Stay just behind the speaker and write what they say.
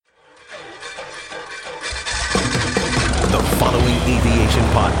Family Aviation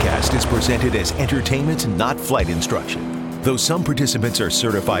Podcast is presented as entertainment, not flight instruction. Though some participants are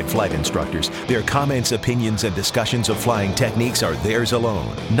certified flight instructors, their comments, opinions, and discussions of flying techniques are theirs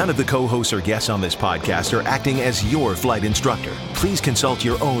alone. None of the co-hosts or guests on this podcast are acting as your flight instructor. Please consult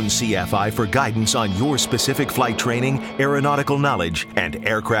your own CFI for guidance on your specific flight training, aeronautical knowledge, and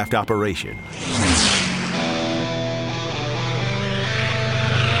aircraft operation.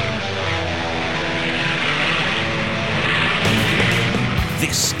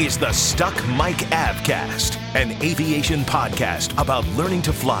 This is the Stuck Mike Avcast, an aviation podcast about learning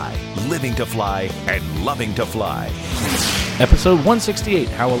to fly, living to fly, and loving to fly. Episode 168,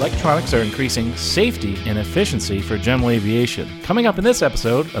 How Electronics Are Increasing Safety and Efficiency for General Aviation. Coming up in this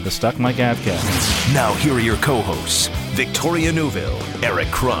episode of the Stuck Mike Avcast. Now here are your co-hosts, Victoria Neuville, Eric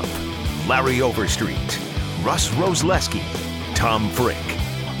Crump, Larry Overstreet, Russ Rosleski, Tom Frick,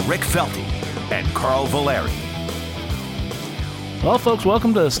 Rick Felty, and Carl Valeri. Well, folks,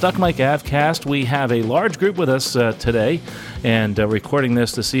 welcome to the Stuck Mike Avcast. We have a large group with us today, and recording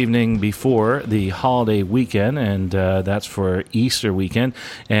this evening before the holiday weekend, and that's for Easter weekend.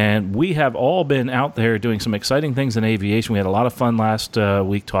 And we have all been out there doing some exciting things in aviation. We had a lot of fun last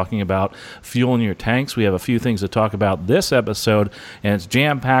week talking about fuel in your tanks. We have a few things to talk about this episode, and it's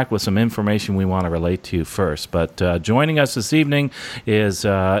jam-packed with some information we want to relate to you first. But joining us this evening is,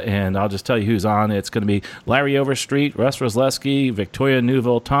 and I'll just tell you who's on, it's going to be Larry Overstreet, Russ Rosleski, Victoria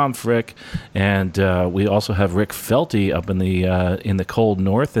Neuville, Tom Frick, and we also have Rick Felty up in the cold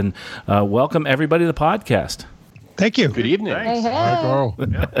north. And welcome everybody to the podcast. Thank you. Good evening. Thanks.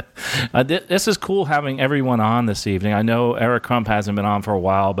 This is cool having everyone on this evening. I know Eric Crump hasn't been on for a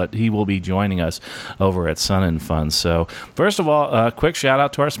while, but he will be joining us over at Sun and Fun. So first of all, a quick shout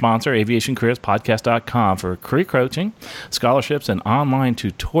out to our sponsor, aviationcareerspodcast.com, for career coaching, scholarships, and online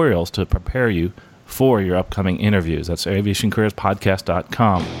tutorials to prepare you for your upcoming interviews. That's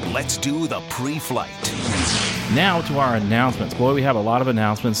aviationcareerspodcast.com. Let's do the pre-flight. Now to our announcements. Boy, we have a lot of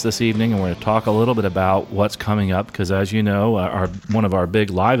announcements this evening, and we're going to talk a little bit about what's coming up, because as you know, one of our big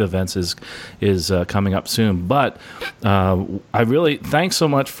live events is coming up soon. But I really thanks so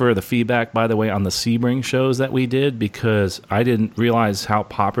much for the feedback, by the way, on the Sebring shows that we did, because I didn't realize how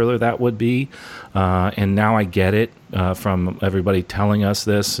popular that would be, and now I get it. From everybody telling us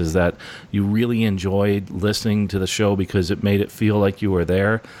this, is that you really enjoyed listening to the show because it made it feel like you were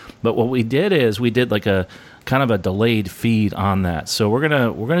there. But what we did is we did like a kind of a delayed feed on that. So we're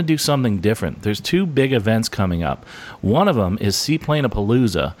gonna do something different. There's two big events coming up. One of them is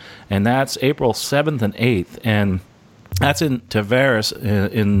Seaplane-a-Palooza, and that's April 7th and 8th, and that's in Tavares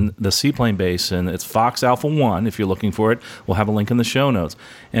in the seaplane base, and it's Fox Alpha 1. If you're looking for it, we'll have a link in the show notes.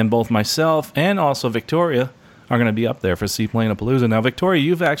 And both myself and also Victoria are going to be up there for Seaplane-a-Palooza. Now, Victoria,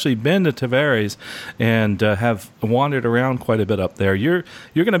 you've actually been to Tavares and have wandered around quite a bit up there. You're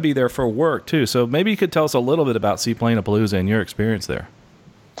going to be there for work, too. So maybe you could tell us a little bit about Seaplane-a-Palooza and your experience there.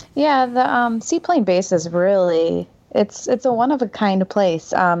 Yeah, the seaplane base is really, it's a one-of-a-kind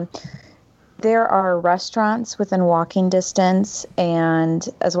place. There are restaurants within walking distance, and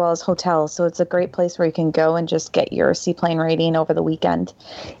as well as hotels. So it's a great place where you can go and just get your seaplane rating over the weekend.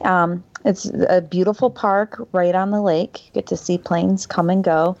 It's a beautiful park right on the lake. You get to see planes come and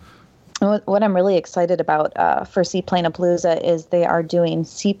go. And what I'm really excited about for Seaplane-a-Palooza is they are doing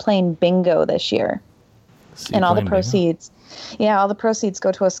seaplane bingo this year. And all the proceeds, all the proceeds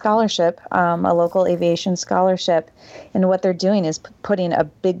go to a scholarship, a local aviation scholarship. And what they're doing is putting a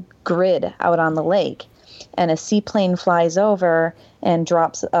big grid out on the lake, and a seaplane flies over and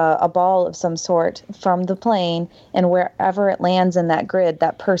drops a ball of some sort from the plane, and wherever it lands in that grid,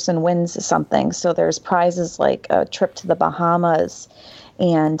 that person wins something. So there's prizes like a trip to the Bahamas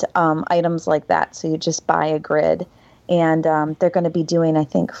and items like that. So you just buy a grid. And they're going to be doing, I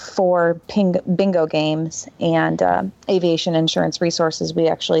think, 4 bingo games. And Aviation Insurance Resources, we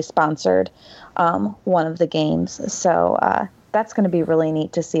actually sponsored one of the games. So that's going to be really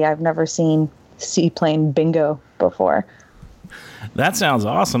neat to see. I've never seen seaplane bingo before. That sounds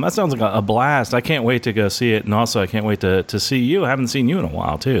awesome. That sounds like a blast. I can't wait to go see it, and also I can't wait to see you. I haven't seen you in a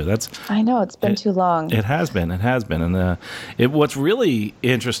while, too. I know, it's been too long. It has been. And what's really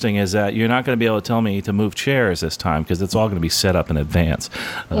interesting is that you're not going to be able to tell me to move chairs this time, because it's all going to be set up in advance.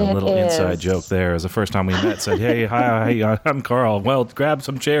 A little inside joke there. It was the first time we met. Said, hey, hi, I'm Carl. Well, grab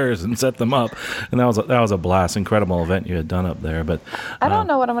some chairs and set them up. And that was a blast. Incredible event you had done up there. But I don't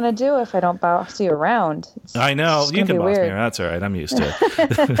know what I'm going to do if I don't boss you around. I know. You can boss me around. That's all right. I'm used to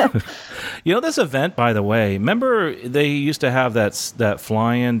it. You know, this event, by the way, remember they used to have that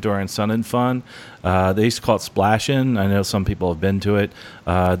fly-in during Sun and Fun? They used to call it Splash-In. I know some people have been to it.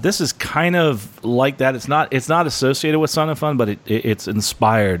 This is kind of like that. It's not associated with Sun and Fun, but it's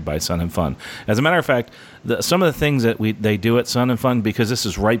inspired by Sun and Fun. As a matter of fact, some of the things that they do at Sun and Fun, because this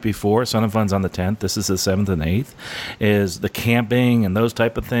is right before Sun and Fun's on the 10th, this is the 7th and 8th, is the camping and those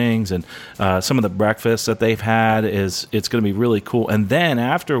type of things, and some of the breakfasts that they've had it's going to be really cool. And then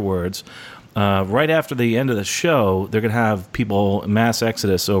afterwards, right after the end of the show, they're going to have people mass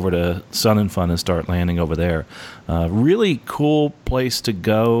exodus over to Sun and Fun and start landing over there. Really cool place to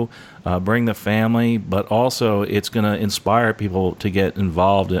go. Bring the family, but also it's going to inspire people to get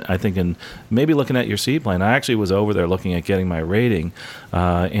involved, I think, in maybe looking at your seaplane. I actually was over there looking at getting my rating,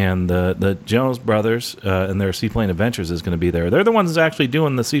 and the Jones Brothers and their Seaplane Adventures is going to be there. They're the ones actually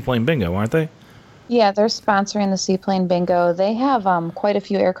doing the Seaplane Bingo, aren't they? Yeah, they're sponsoring the Seaplane Bingo. They have quite a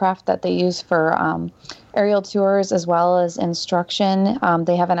few aircraft that they use for aerial tours as well as instruction.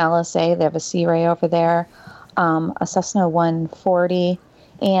 They have an LSA, they have a Sea Ray over there, a Cessna 140,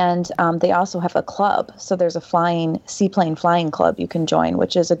 and they also have a club. So there's a seaplane flying club you can join,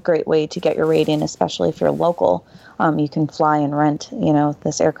 which is a great way to get your rating, especially if you're local. You can fly and rent,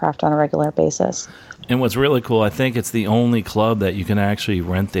 this aircraft on a regular basis. And what's really cool, I think it's the only club that you can actually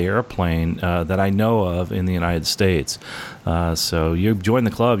rent the airplane that I know of in the United States. So you join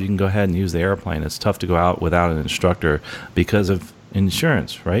the club, you can go ahead and use the airplane. It's tough to go out without an instructor because of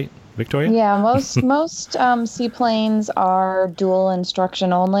insurance, right, Victoria? Yeah, most seaplanes are dual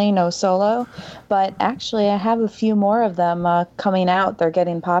instruction only, no solo. But actually, I have a few more of them coming out. They're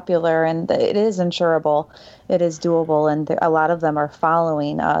getting popular, and it is insurable. It is doable, and a lot of them are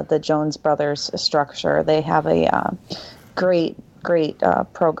following the Jones Brothers structure. They have a great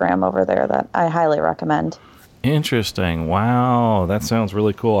program over there that I highly recommend. Interesting. Wow, that sounds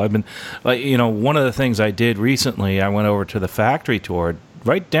really cool. I've been, one of the things I did recently, I went over to the factory tour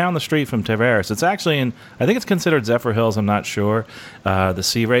right down the street from Tavares. It's actually I think it's considered Zephyr Hills, I'm not sure, the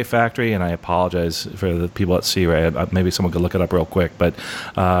Sea Ray factory, and I apologize for the people at Sea Ray. Maybe someone could look it up real quick, but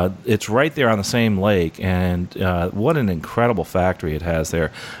it's right there on the same lake, and what an incredible factory it has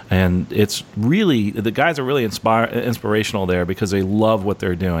there. And it's really, the guys are really inspirational there because they love what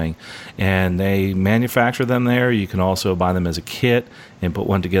they're doing, and they manufacture them there. You can also buy them as a kit and put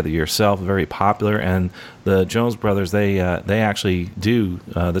one together yourself. Very popular. And the Jones Brothers, they actually do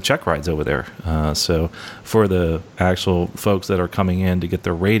the check rides over there. So for the actual folks that are coming in to get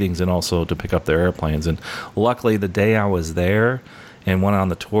their ratings and also to pick up their airplanes. And luckily, the day I was there and went on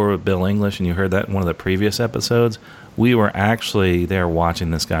the tour with Bill English, and you heard that in one of the previous episodes, we were actually there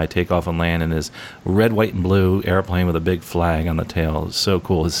watching this guy take off and land in his red, white, and blue airplane with a big flag on the tail. It was so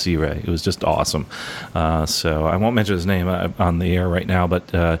cool, his Sea Ray. It was just awesome. So I won't mention his name on the air right now,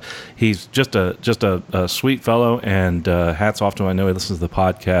 but he's just a sweet fellow, and hats off to him. I know he listens to the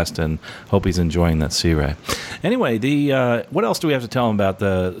podcast, and hope he's enjoying that Sea Ray. Anyway, what else do we have to tell him about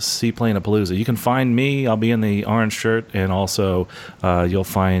the Seaplane-a-Palooza? You can find me. I'll be in the orange shirt, and also you'll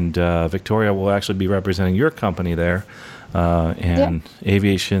find Victoria will actually be representing your company there.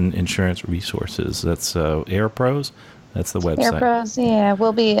 Aviation Insurance Resources. That's Air Pros. That's the website. Air Pros, yeah.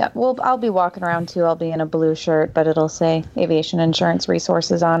 I'll be walking around too. I'll be in a blue shirt, but it'll say Aviation Insurance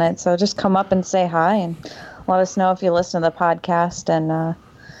Resources on it. So just come up and say hi and let us know if you listen to the podcast. And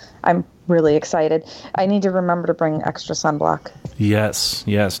I'm really excited. I need to remember to bring extra sunblock. Yes,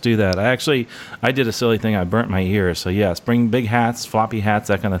 do that. I did a silly thing. I burnt my ears. So yes, bring big hats, floppy hats,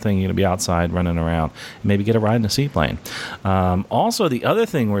 that kind of thing. You're going to be outside running around. Maybe get a ride in a seaplane. Also, the other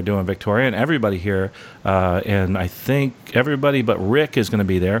thing we're doing, Victoria, and everybody here, and I think everybody but Rick is going to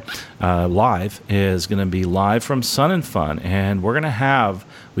be there is going to be live from Sun and Fun. And we're going to have,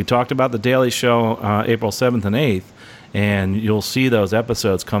 we talked about the Daily Show April 7th and 8th, and you'll see those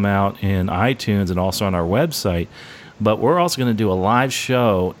episodes come out in iTunes and also on our website. But we're also going to do a live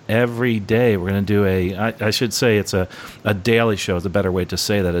show every day. We're going to do I should say it's a daily show is a better way to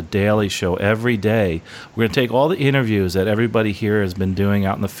say that, a daily show every day. We're going to take all the interviews that everybody here has been doing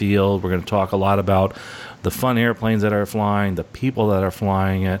out in the field. We're going to talk a lot about the fun airplanes that are flying, the people that are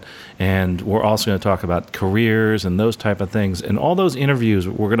flying it, and we're also going to talk about careers and those type of things. And all those interviews,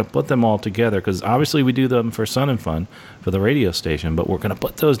 we're going to put them all together because obviously we do them for Sun and Fun for the radio station, but we're going to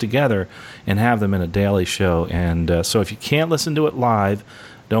put those together and have them in a daily show. And so if you can't listen to it live,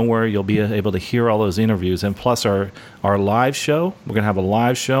 don't worry, you'll be able to hear all those interviews. And plus our live show, we're going to have a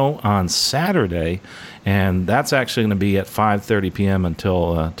live show on Saturday, and that's actually going to be at 5:30 p.m.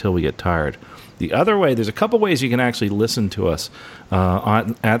 until we get tired. The other way, there's a couple ways you can actually listen to us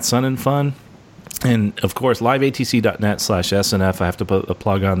at Sun and Fun. And, of course, liveatc.net/SNF. I have to put a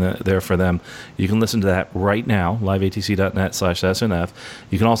plug on there for them. You can listen to that right now, liveatc.net/SNF.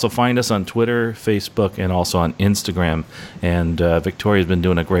 You can also find us on Twitter, Facebook, and also on Instagram. And Victoria's been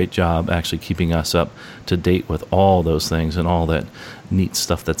doing a great job actually keeping us up to date with all those things and all that neat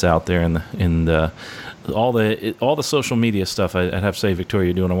stuff that's out there all the social media stuff. I'd have to say, Victoria,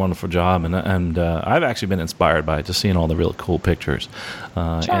 you're doing a wonderful job, and I've actually been inspired by it, just seeing all the really cool pictures.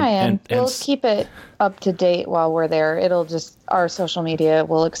 We'll keep it up to date while we're there. Our social media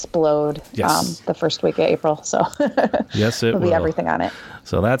will explode the first week of April. So yes, it will be everything on it.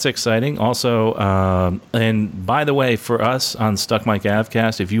 So that's exciting. Also, and by the way, for us on Stuck Mic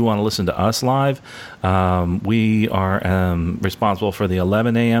Avcast, if you want to listen to us live, we are responsible for the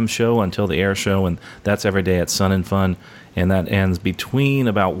 11 a.m. show until the air show, and that's every day at Sun and Fun. And that ends between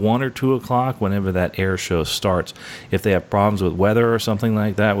about 1 or 2 o'clock whenever that air show starts. If they have problems with weather or something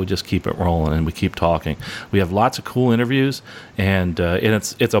like that, we just keep it rolling and we keep talking. We have lots of cool interviews, and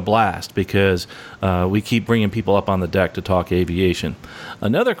it's a blast because we keep bringing people up on the deck to talk aviation.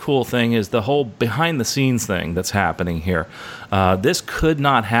 Another cool thing is the whole behind-the-scenes thing that's happening here. This could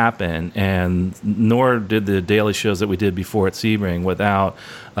not happen, and nor did the daily shows that we did before at Sebring without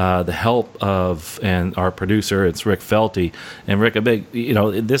the help of our producer. It's Rick Felty. And Rick,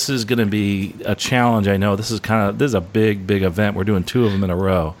 this is going to be a challenge. I know this is a big event. We're doing 2 of them in a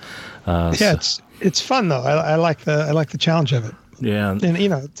row. It's fun though. I like the challenge of it. Yeah, and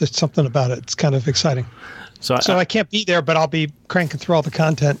there's something about it. It's kind of exciting. So I can't be there, but I'll be cranking through all the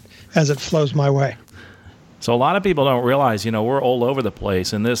content as it flows my way. So a lot of people don't realize, we're all over the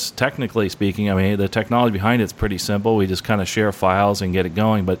place. And this, technically speaking, the technology behind it's pretty simple. We just kind of share files and get it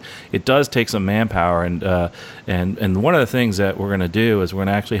going. But it does take some manpower. And one of the things that we're going to do is we're going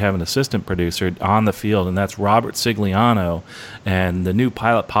to actually have an assistant producer on the field, and that's Robert Sigliano. And the new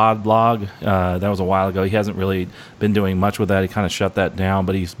Pilot Pod blog, that was a while ago. He hasn't really been doing much with that. He kind of shut that down.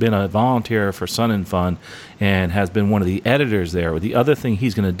 But he's been a volunteer for Sun and Fun and has been one of the editors there. The other thing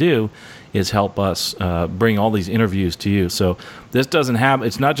he's going to do is help us bring all these interviews to you. So this doesn't have,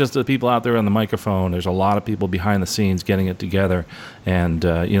 it's not just the people out there on the microphone. There's a lot of people behind the scenes getting it together. And,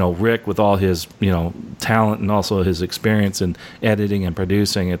 Rick, with all his, talent and also his experience in editing and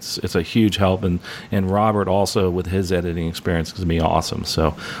producing, it's a huge help. And Robert also with his editing experience is going to be awesome.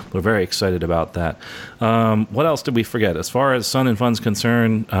 So we're very excited about that. What else did we forget? As far as Sun and Fun's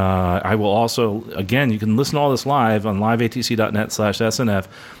concerned, I will also, again, you can listen to all this live on liveatc.net/SNF.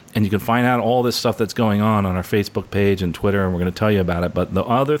 And you can find out all this stuff that's going on our Facebook page and Twitter, and we're going to tell you about it. But the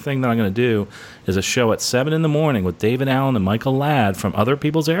other thing that I'm going to do is a show at 7 in the morning with David Allen and Michael Ladd from Other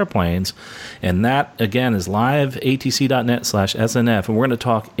People's Airplanes. And that, again, is liveatc.net/SNF. And we're going to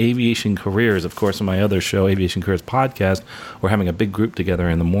talk aviation careers. Of course, in my other show, Aviation Careers Podcast, we're having a big group together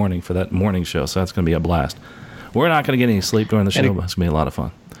in the morning for that morning show. So that's going to be a blast. We're not going to get any sleep during the show, but it's going to be a lot of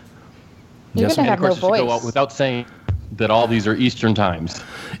fun. You're going to have no voice. Go out without saying that all these are Eastern times.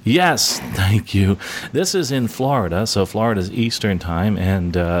 Yes, thank you. This is in Florida, so Florida's Eastern time,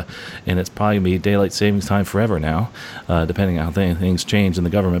 and it's probably going to be daylight savings time forever now, depending on how things change in the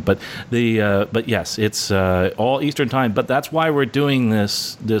government. But yes, it's all Eastern time. But that's why we're doing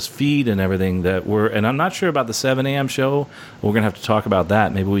this feed and everything and I'm not sure about the 7 a.m. show. We're going to have to talk about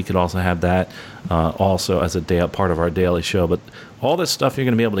that. Maybe we could also have that also as a part of our daily show. But all this stuff you're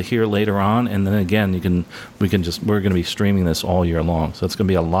going to be able to hear later on, and then again we're going to be streaming this all year long. So it's going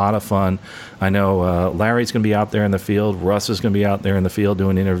to be a lot of fun. I know Larry's going to be out there in the field. Russ is going to be out there in the field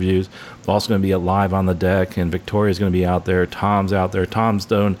doing interviews. Also going to be live on the deck, and Victoria's going to be out there. Tom's out there. Tom's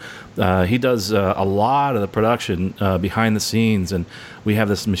doing. He does a lot of the production behind the scenes, and we have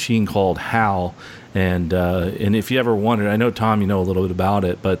this machine called HAL. And if you ever wondered, I know, Tom, you know a little bit about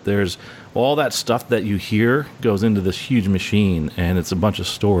it, but there's all that stuff that you hear goes into this huge machine, and it's a bunch of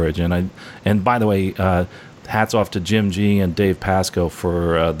storage. And by the way, hats off to Jim G and Dave Pasco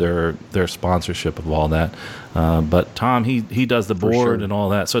for their sponsorship of all that. But Tom, he does the board and all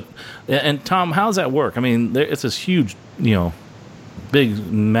that. So, and Tom, how does that work? I mean, it's this huge,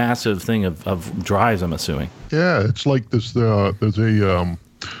 big, massive thing of drives, I'm assuming. Yeah, it's like this. There's a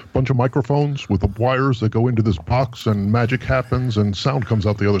bunch of microphones with the wires that go into this box, and magic happens, and sound comes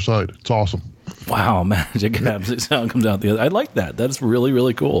out the other side. It's awesome. Wow, magic happens. Sound comes out the other. I like that. That's really,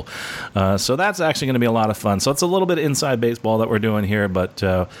 really cool. So that's actually going to be a lot of fun. So it's a little bit inside baseball that we're doing here, but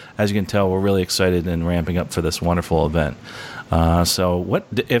as you can tell, we're really excited and ramping up for this wonderful event. So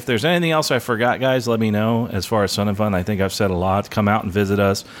if there's anything else I forgot, guys, let me know. As far as Sun and Fun, I think I've said a lot. Come out and visit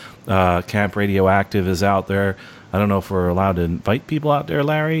us. Camp Radioactive is out there. I don't know if we're allowed to invite people out there,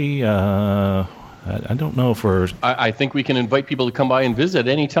 Larry. I don't know if we're... I think we can invite people to come by and visit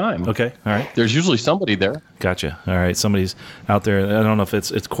any time. Okay, all right. There's usually somebody there. Gotcha. All right, somebody's out there. I don't know if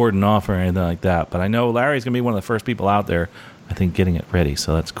it's cordoned off or anything like that, but I know Larry's going to be one of the first people out there, I think, getting it ready,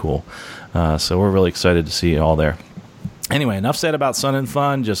 so that's cool. So we're really excited to see you all there. Anyway, enough said about Sun and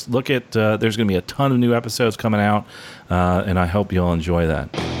Fun. Just look at, there's going to be a ton of new episodes coming out, and I hope you'll enjoy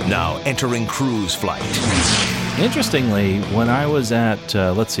that. Now entering cruise flight. Interestingly, when I was at,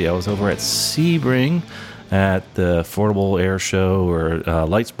 I was over at Sebring at the Affordable Air Show or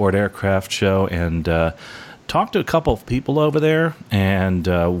Light Sport Aircraft Show, and talked to a couple of people over there. And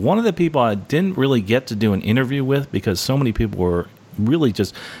one of the people I didn't really get to do an interview with because so many people were really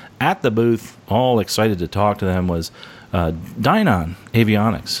just at the booth, all excited to talk to them, was Dynon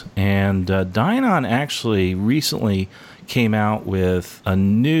Avionics. And Dynon actually recently came out with a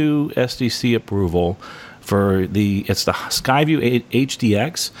new STC approval for it's the Skyview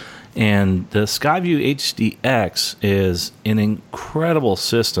HDX, and the Skyview HDX is an incredible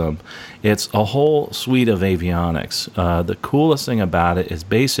system. It's a whole suite of avionics. The coolest thing about it is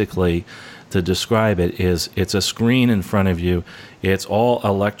basically, to describe it, is it's a screen in front of you. It's all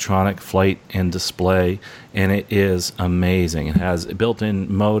electronic flight and display, and it is amazing. It has a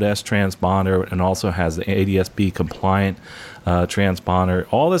built-in Mode S transponder and also has the ADS-B compliant transponder.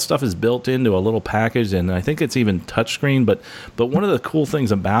 All this stuff is built into a little package, and I think it's even touchscreen. But one of the cool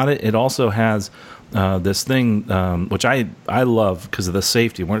things about it, it also has this thing, which I love because of the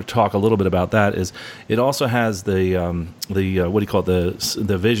safety. We're going to talk a little bit about that. Is it also has the what do you call it,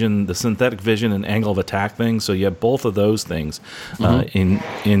 the vision, the synthetic vision and angle of attack thing. So you have both of those things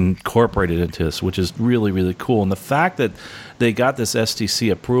incorporated into this, which is really, really cool. And the fact that they got this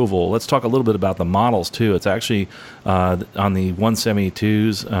STC approval. Let's talk a little bit about the models too. It's actually on the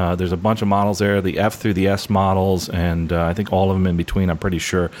 172s. There's a bunch of models there, the F through the S models, and I think all of them in between, I'm pretty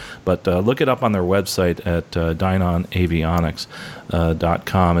sure. But look it up on their website at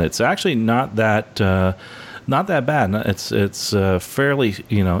dynonavionics.com. And it's actually not that bad. It's fairly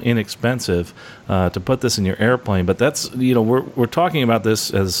inexpensive to put this in your airplane. But that's we're talking about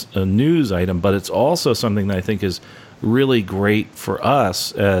this as a news item, but it's also something that I think is really great for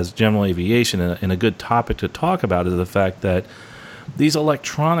us as general aviation, and a good topic to talk about is the fact that these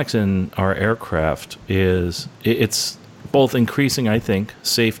electronics in our aircraft it's both increasing, I think,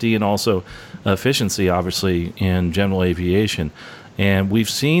 safety and also efficiency, obviously, in general aviation. And we've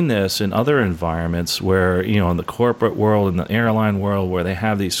seen this in other environments where, in the corporate world, in the airline world, where they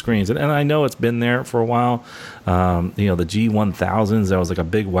have these screens. And I know it's been there for a while. The G1000s, that was like a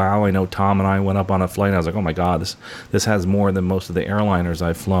big wow. I know Tom and I went up on a flight, and I was like, oh, my God, this has more than most of the airliners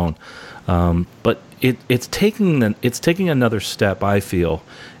I've flown. But it's taking another step, I feel.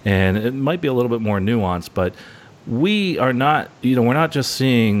 And it might be a little bit more nuanced, but we are not, we're not just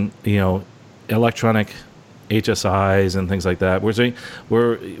seeing, electronic HSIs and things like that.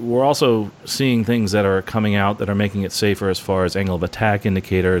 We're also seeing things that are coming out that are making it safer as far as angle of attack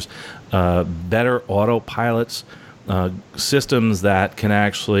indicators, better autopilots, systems that can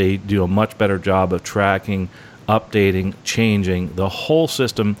actually do a much better job of tracking, updating, changing the whole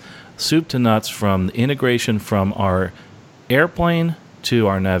system, soup to nuts, from the integration from our airplane to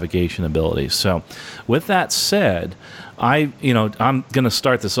our navigation abilities. So with that said, I'm going to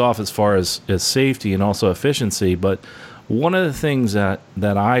start this off as far as safety and also efficiency, but one of the things that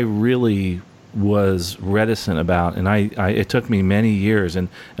I really was reticent about, and it took me many years, and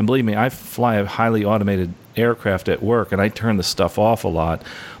believe me, I fly a highly automated aircraft at work, and I turn the stuff off a lot,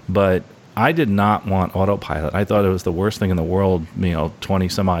 but I did not want autopilot. I thought it was the worst thing in the world, 20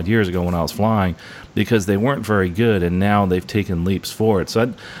 some odd years ago when I was flying, because they weren't very good, and now they've taken leaps forward.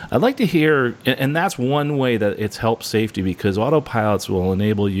 So I'd like to hear, and that's one way that it's helped safety, because autopilots will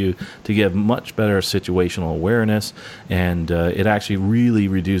enable you to get much better situational awareness, and it actually really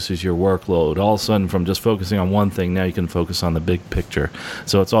reduces your workload. All of a sudden, from just focusing on one thing, now you can focus on the big picture.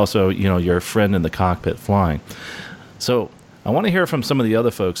 So it's also, your friend in the cockpit flying. So I want to hear from some of the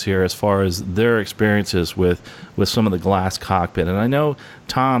other folks here as far as their experiences with some of the glass cockpit. And I know,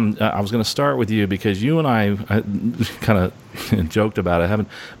 Tom, I was going to start with you because you and I kind of joked about it.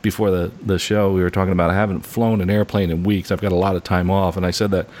 Before the show, we were talking about I haven't flown an airplane in weeks. I've got a lot of time off, and I said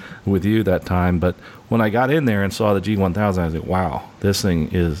that with you that time. But when I got in there and saw the G1000, I was like, wow, this thing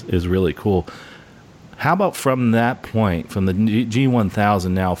is really cool. How about from that point, from the G1000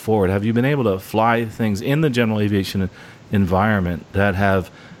 now forward, have you been able to fly things in the general aviation environment that have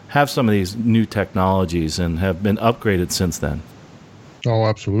some of these new technologies and have been upgraded since then? Oh,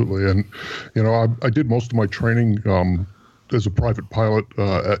 absolutely. And, I did most of my training as a private pilot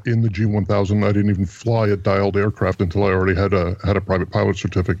in the G1000. I didn't even fly a dialed aircraft until I already had a private pilot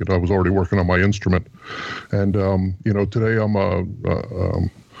certificate. I was already working on my instrument, and today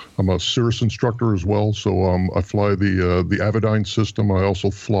I'm a Cirrus instructor as well. So I fly the Avidyne system. I also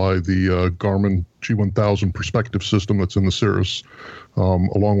fly the Garmin G1000 perspective system that's in the Cirrus,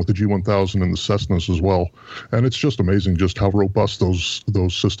 along with the G1000 and the Cessnas as well. And it's just amazing just how robust those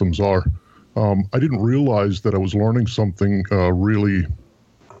systems are. I didn't realize that I was learning something really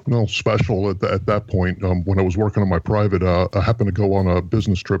special at that point. When I was working on my private, I happened to go on a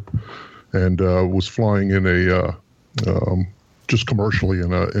business trip and was flying in a just commercially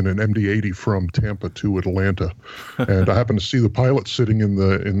in an MD-80 from Tampa to Atlanta, and I happened to see the pilot sitting in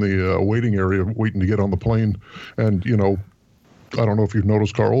the waiting area waiting to get on the plane, and I don't know if you've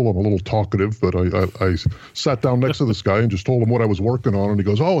noticed, Carl, I'm a little talkative, but I sat down next to this guy and just told him what I was working on, and he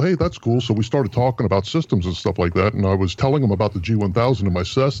goes, "Oh, hey, that's cool." So we started talking about systems and stuff like that, and I was telling him about the G1000 and my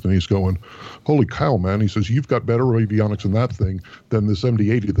Cessna, and he's going, "Holy cow, man." He says, "You've got better avionics in that thing than this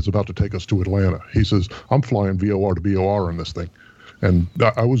MD-80 that's about to take us to Atlanta." He says, "I'm flying VOR to VOR in this thing." And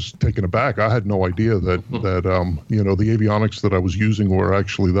I was taken aback. I had no idea that the avionics that I was using were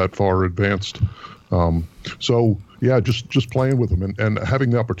actually that far advanced. So yeah, just playing with them and having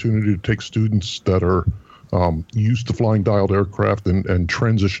the opportunity to take students that are used to flying dialed aircraft and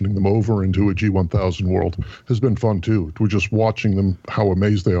transitioning them over into a G1000 world has been fun too. We're just watching them, how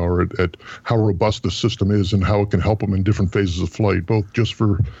amazed they are at how robust the system is and how it can help them in different phases of flight, both just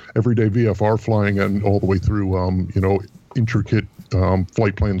for everyday VFR flying and all the way through, intricate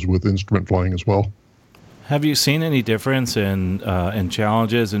flight plans with instrument flying as well. Have you seen any difference in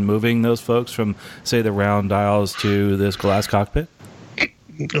challenges in moving those folks from, say, the round dials to this glass cockpit?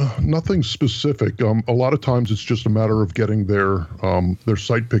 Nothing specific. A lot of times it's just a matter of getting their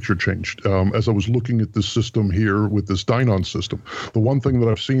sight picture changed. As I was looking at this system here with this Dynon system, the one thing that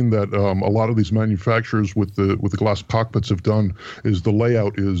I've seen that a lot of these manufacturers with the glass cockpits have done is the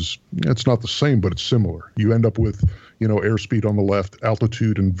layout it's not the same, but it's similar. You end up with airspeed on the left,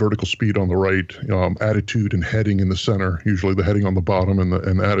 altitude and vertical speed on the right, attitude and heading in the center, usually the heading on the bottom and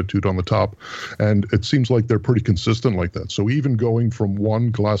the attitude on the top. And it seems like they're pretty consistent like that. So even going from one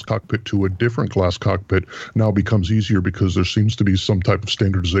glass cockpit to a different glass cockpit now becomes easier because there seems to be some type of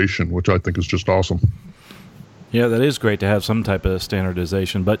standardization, which I think is just awesome. Yeah, that is great to have some type of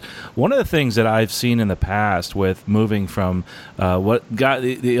standardization. But one of the things that I've seen in the past with moving from what got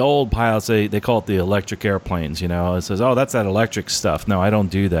the old pilots, they call it the electric airplanes, it says, oh, that's that electric stuff. No, I don't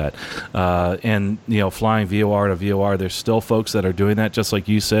do that. And flying VOR to VOR, there's still folks that are doing that, just like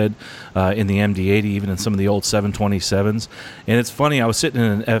you said, in the MD-80, even in some of the old 727s. And it's funny, I was sitting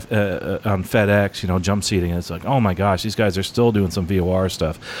on FedEx, jump seating, and it's like, oh my gosh, these guys are still doing some VOR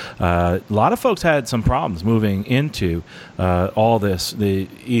stuff. A lot of folks had some problems moving into all this, the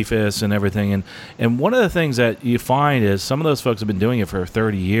EFIS and everything, and one of the things that you find is some of those folks have been doing it for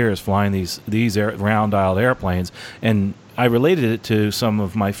 30 years, flying these round dialed airplanes, and I related it to some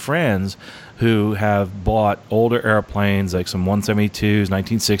of my friends who have bought older airplanes, like some 172s,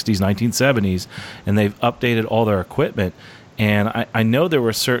 1960s, 1970s, and they've updated all their equipment. And I know there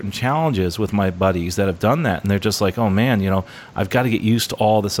were certain challenges with my buddies that have done that, and they're just like, oh man, I've got to get used to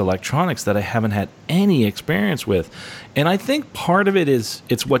all this electronics that I haven't had any experience with. And I think part of it is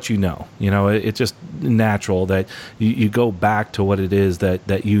it's what it's just natural that you go back to what it is that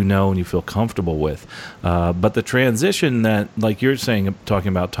and you feel comfortable with. But the transition that, like you're saying, talking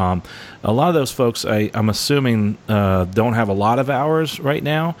about, Tom, a lot of those folks, I'm assuming, don't have a lot of hours right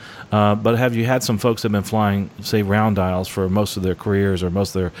now. But have you had some folks that have been flying, say, round dials for most of their careers or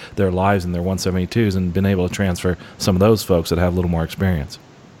most of their lives in their 172s and been able to transfer some of those folks that have a little more experience?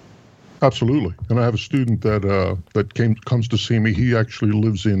 Absolutely. And I have a student that comes to see me. He actually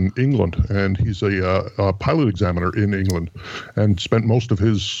lives in England, and he's a pilot examiner in England and spent most of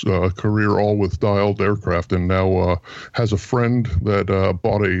his career all with dialed aircraft, and now has a friend that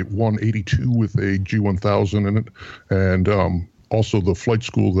bought a 182 with a G1000 in it, and also the flight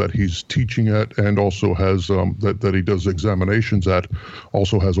school that he's teaching at, and also has that he does examinations at,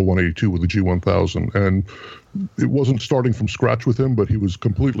 also has a 182 with a G1000. And it wasn't starting from scratch with him, but he was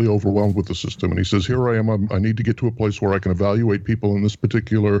completely overwhelmed with the system. And he says, here I am, I need to get to a place where I can evaluate people in this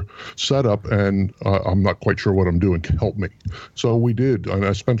particular setup, and I'm not quite sure what I'm doing. Help me. So we did, and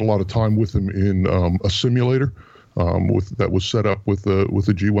I spent a lot of time with him in a simulator that was set up with the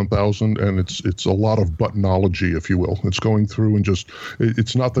G1000, and it's a lot of buttonology, if you will. It's going through and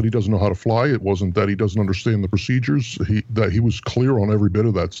it's not that he doesn't know how to fly. It wasn't that he doesn't understand the procedures. He was clear on every bit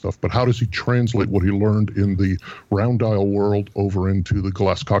of that stuff. But how does he translate what he learned in the round dial world over into the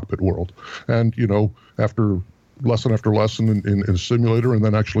glass cockpit world? And after lesson after lesson in a simulator, and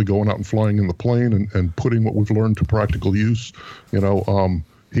then actually going out and flying in the plane and putting what we've learned to practical use.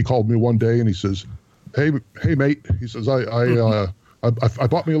 He called me one day and he says, hey mate, he says, I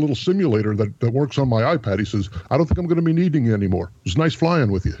bought me a little simulator that works on my iPad. He says, I don't think I'm going to be needing you anymore. It was nice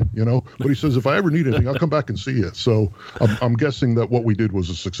flying with you, But he says, if I ever need anything, I'll come back and see you. So I'm guessing that what we did was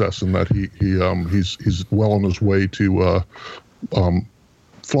a success, and that he's well on his way to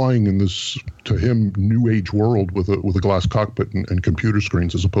flying in this, to him, new age world with a glass cockpit and computer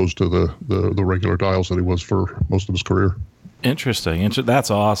screens, as opposed to the regular dials that he was for most of his career. Interesting.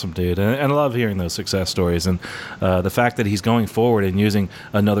 That's awesome, dude. And I love hearing those success stories, and the fact that he's going forward and using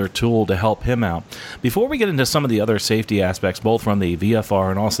another tool to help him out. Before we get into some of the other safety aspects, both from the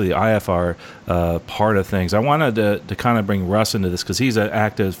VFR and also the IFR part of things, I wanted to kind of bring Russ into this, because he's an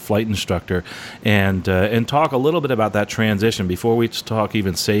active flight instructor, and talk a little bit about that transition before we talk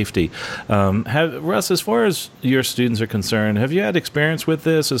even safety. Russ, as far as your students are concerned, have you had experience with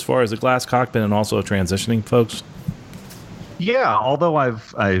this as far as the glass cockpit and also transitioning folks? Yeah, although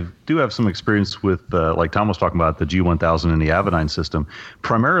I do have some experience with, like Tom was talking about, the G1000 and the Avidyne system.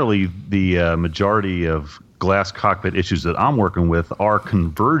 Primarily, the majority of glass cockpit issues that I'm working with are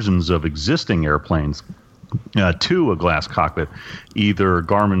conversions of existing airplanes to a glass cockpit, either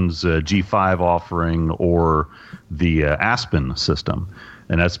Garmin's G5 offering or the Aspen system.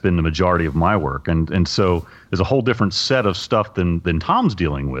 And that's been the majority of my work. And so there's a whole different set of stuff than Tom's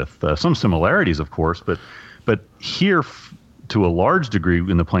dealing with. Some similarities, of course, but here, to a large degree,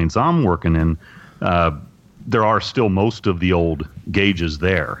 in the planes I'm working in, there are still most of the old gauges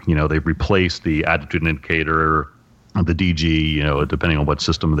there. They've replaced the attitude indicator, the DG, depending on what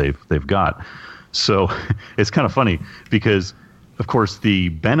system they've got. So it's kind of funny because, of course, the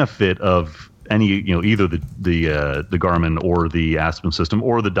benefit of any, either the Garmin or the Aspen system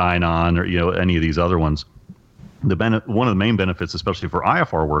or the Dynon or any of these other ones, one of the main benefits, especially for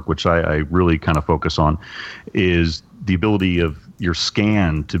IFR work, which I really kind of focus on, is the ability of your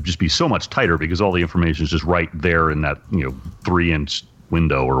scan to just be so much tighter, because all the information is just right there in that 3-inch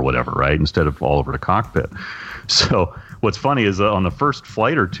window or whatever, right? Instead of all over the cockpit. So what's funny is on the first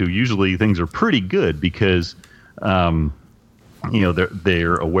flight or two, usually things are pretty good because they're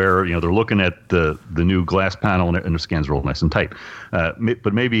aware, they're looking at the new glass panel and their scans are all nice and tight.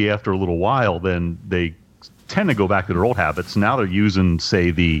 But maybe after a little while, then they tend to go back to their old habits. Now they're using,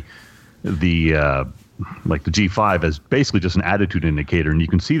 say, the G5 as basically just an attitude indicator, and you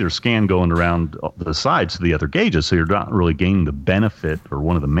can see their scan going around the sides to the other gauges, so you're not really gaining the benefit, or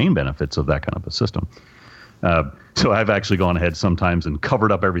one of the main benefits of that kind of a system. So I've actually gone ahead sometimes and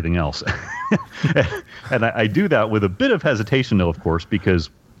covered up everything else. And I do that with a bit of hesitation, though, of course, because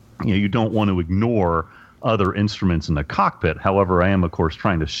you don't want to ignore other instruments in the cockpit. However, I am, of course,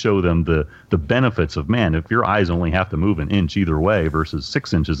 trying to show them the benefits of, man, if your eyes only have to move an inch either way versus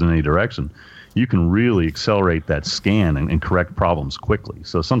 6 inches in any direction, you can really accelerate that scan and correct problems quickly.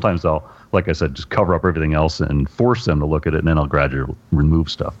 So sometimes I'll, like I said, just cover up everything else and force them to look at it, and then I'll gradually remove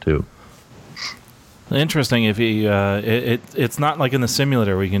stuff too. Interesting. If you, it's not like in the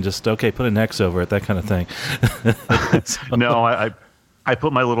simulator where you can just put an X over it, that kind of thing. No, I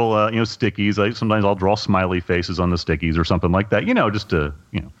put my little stickies. Sometimes I'll draw smiley faces on the stickies or something like that. Just to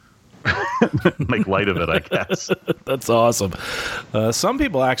make light of it, I guess. That's awesome. Some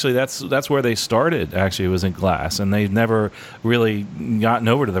people actually, that's where they started. Actually, was in glass, and they've never really gotten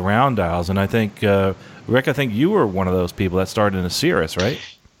over to the round dials. And I think, Rick, you were one of those people that started in a Cirrus, right?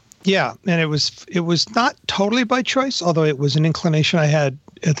 Yeah, and it was not totally by choice, although it was an inclination I had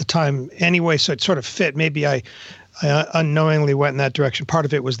at the time anyway. So it sort of fit. Maybe I unknowingly went in that direction. Part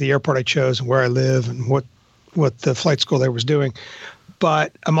of it was the airport I chose and where I live and what the flight school there was doing.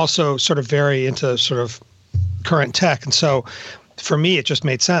 But I'm also sort of very into sort of current tech, and so for me it just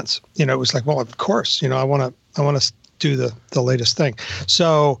made sense. It was like, well, of course, I want to do the latest thing.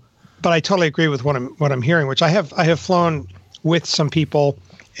 So, but I totally agree with what I'm hearing, which I have flown with some people,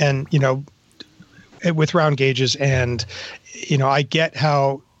 and with round gauges, and I get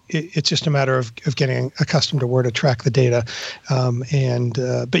how it's just a matter of getting accustomed to where to track the data,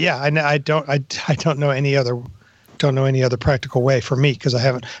 but yeah, I don't know any other practical way for me, because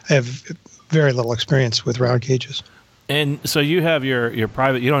I have very little experience with round gauges. And so you have your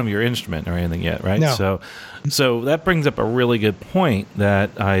private, you don't have your instrument or anything yet, right? No. So that brings up a really good point that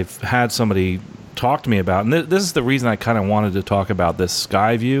I've had somebody talk to me about, and this is the reason I kind of wanted to talk about this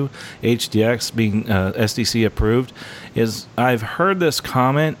Skyview HDX being SDC approved, is I've heard this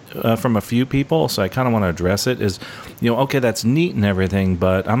comment from a few people, so I kind of want to address it, is, okay, that's neat and everything,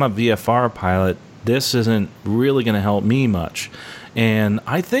 but I'm a VFR pilot. This isn't really going to help me much. And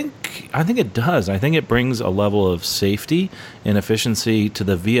I think I think it does. I think it brings a level of safety and efficiency to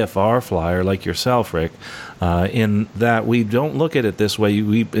the VFR flyer like yourself, Rick, in that we don't look at it this way.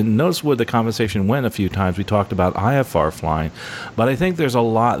 And notice where the conversation went a few times. We talked about IFR flying, but I think there's a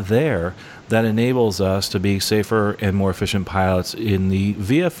lot there that enables us to be safer and more efficient pilots in the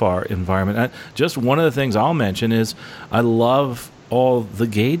VFR environment. Just one of the things I'll mention is I love all the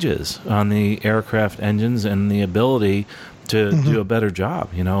gauges on the aircraft engines and the ability to do a better job,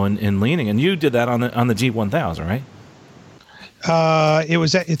 in leaning. And you did that on the G1000, right?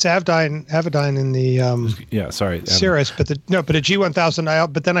 It's Avidyne in the Cirrus, but a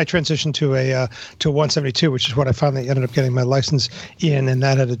G1000. But then I transitioned to a 172, which is what I finally ended up getting my license in, and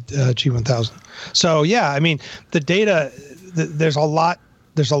that had a G1000. So yeah, I mean the data. There's a lot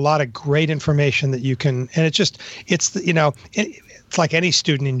of great information that you can, and it's like any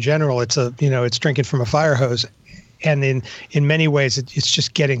student in general. It's drinking from a fire hose. And in many ways, it's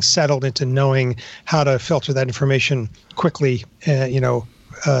just getting settled into knowing how to filter that information quickly, and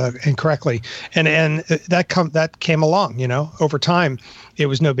correctly. And that came along, over time. It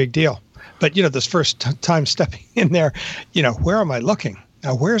was no big deal. But this first time stepping in there, where am I looking?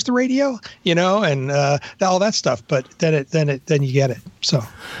 Now, where's the radio? And all that stuff. But then you get it. So.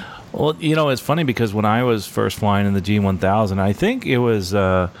 Well, it's funny because when I was first flying in the G1000, I think it was.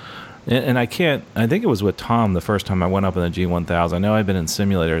 I think it was with Tom the first time I went up in the G1000. I know I've been in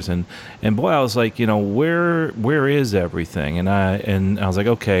simulators, and boy, I was like, where is everything? And I was like,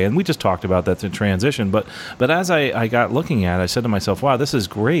 okay. And we just talked about that in transition. But as I got looking at it, I said to myself, wow, this is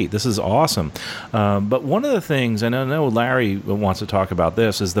great. This is awesome. But one of the things, and I know Larry wants to talk about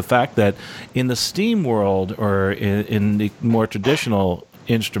this, is the fact that in the steam world or in the more traditional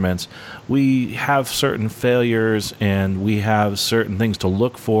instruments, we have certain failures and we have certain things to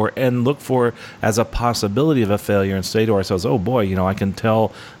look for as a possibility of a failure, and say to ourselves, oh boy, I can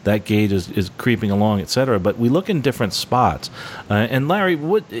tell that gauge is creeping along, etc. But we look in different spots. And Larry,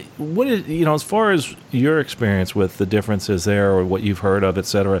 what is, as far as your experience with the differences there or what you've heard of,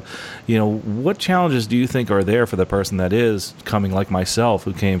 etc., what challenges do you think are there for the person that is coming like myself,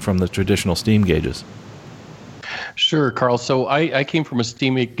 who came from the traditional steam gauges? Sure, Carl. So I came from a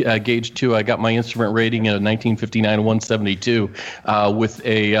steam gauge too. I got my instrument rating in a 1959 172 with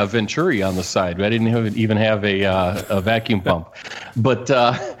a Venturi on the side. I didn't even have a vacuum pump, but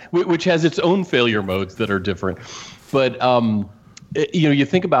which has its own failure modes that are different. But you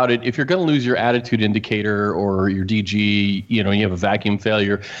think about it, if you're going to lose your attitude indicator or your DG, you have a vacuum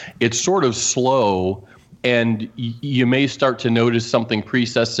failure, it's sort of slow. And you may start to notice something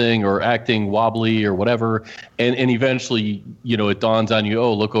precessing or acting wobbly or whatever, and eventually, it dawns on you,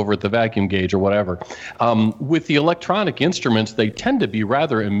 oh, look over at the vacuum gauge or whatever. With the electronic instruments, they tend to be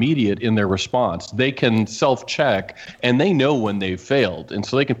rather immediate in their response. They can self-check, and they know when they've failed, and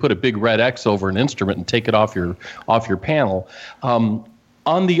so they can put a big red X over an instrument and take it off your panel.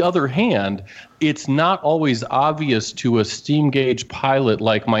 On the other hand, it's not always obvious to a steam gauge pilot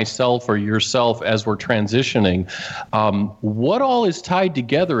like myself or yourself as we're transitioning what all is tied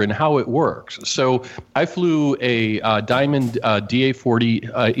together and how it works. So I flew a Diamond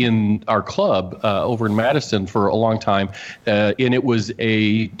DA40 in our club over in Madison for a long time, and it was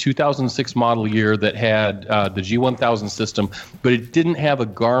a 2006 model year that had the G1000 system, but it didn't have a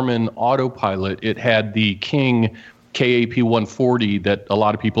Garmin autopilot. It had the King KAP 140 that a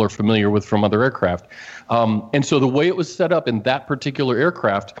lot of people are familiar with from other aircraft. And so the way it was set up in that particular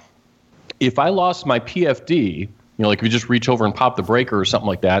aircraft, if I lost my PFD, like if you just reach over and pop the breaker or something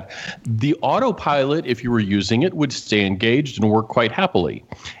like that, the autopilot, if you were using it, would stay engaged and work quite happily.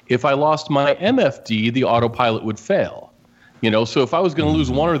 If I lost my MFD, the autopilot would fail. So if I was going to lose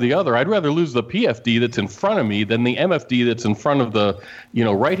one or the other, I'd rather lose the PFD that's in front of me than the MFD that's in front of the,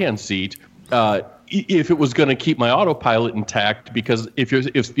 right-hand seat. If it was going to keep my autopilot intact, because if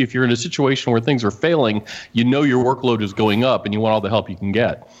you're in a situation where things are failing, your workload is going up and you want all the help you can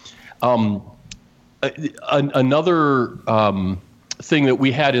get. Another thing that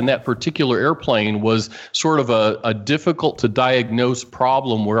we had in that particular airplane was sort of a difficult to diagnose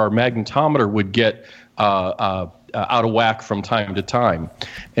problem where our magnetometer would get out of whack from time to time.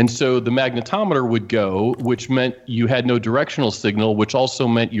 And so the magnetometer would go, which meant you had no directional signal, which also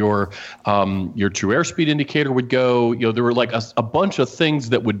meant your true airspeed indicator would go. There were like a bunch of things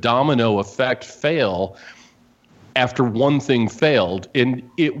that would domino effect fail after one thing failed. And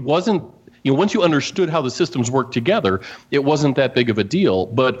it wasn't, once you understood how the systems work together, it wasn't that big of a deal.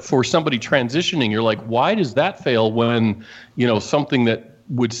 But for somebody transitioning, you're like, why does that fail when, something that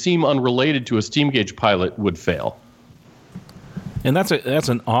would seem unrelated to a steam gauge pilot would fail? And that's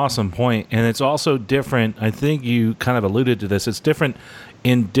an awesome point. And it's also different. I think you kind of alluded to this. It's different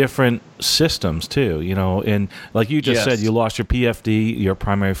in different systems too, and like you just said, you lost your PFD, your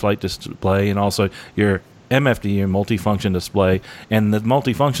primary flight display, and also your MFD, your multifunction display, and the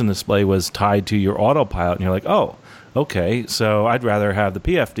multifunction display was tied to your autopilot, and you're like, oh, okay, so I'd rather have the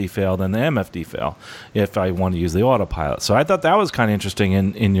PFD fail than the MFD fail if I want to use the autopilot. So I thought that was kind of interesting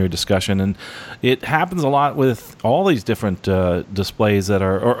in your discussion, and it happens a lot with all these different displays that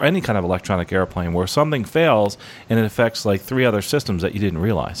are, or any kind of electronic airplane, where something fails and it affects like 3 other systems that you didn't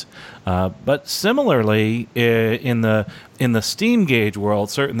realize. But similarly, in the steam gauge world,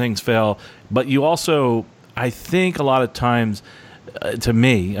 certain things fail, but you also, I think a lot of times, to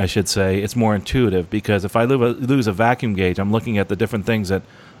me, I should say, it's more intuitive, because if I lose a vacuum gauge, I'm looking at the different things that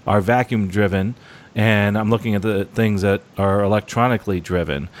are vacuum driven, and I'm looking at the things that are electronically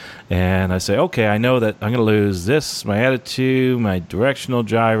driven. And I say, okay, I know that I'm going to lose this, my attitude, my directional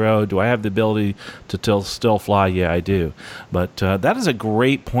gyro. Do I have the ability to still fly? Yeah, I do. But that is a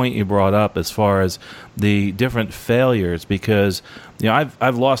great point you brought up as far as the different failures, because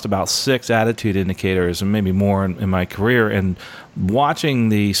I've lost about 6 attitude indicators and maybe more in my career, and watching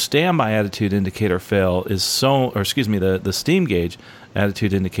the standby attitude indicator fail is the steam gauge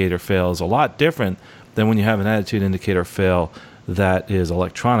attitude indicator fail is a lot different than when you have an attitude indicator fail that is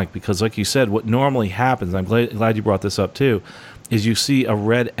electronic, because like you said, what normally happens, I'm glad you brought this up too, is you see a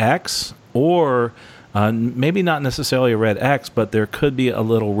red X, or maybe not necessarily a red X, but there could be a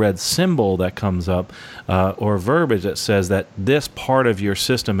little red symbol that comes up, or verbiage that says that this part of your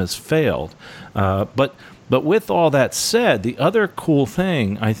system has failed. But with all that said, the other cool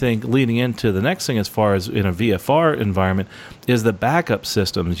thing, I think, leading into the next thing as far as in a VFR environment, is the backup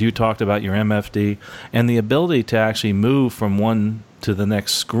systems. You talked about your MFD and the ability to actually move from one to the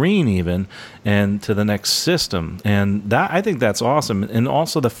next screen even, and to the next system. And that, I think that's awesome. And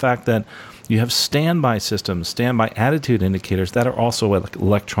also the fact that you have standby systems, standby attitude indicators that are also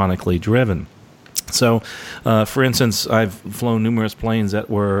electronically driven. So, for instance, I've flown numerous planes that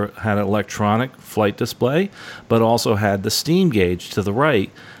had an electronic flight display, but also had the steam gauge to the right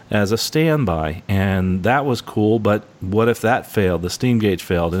as a standby, and that was cool. But what if that failed? The steam gauge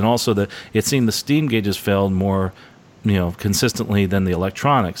failed, and also it seemed the steam gauges failed more consistently than the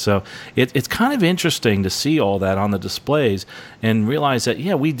electronics. So it's kind of interesting to see all that on the displays and realize that,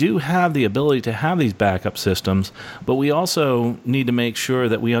 yeah, we do have the ability to have these backup systems, but we also need to make sure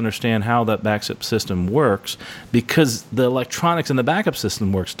that we understand how that backup system works, because the electronics in the backup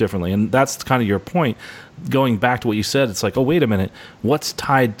system works differently. And that's kind of your point. Going back to what you said, it's like, oh, wait a minute, what's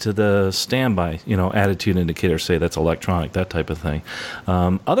tied to the standby, attitude indicator, say that's electronic, that type of thing.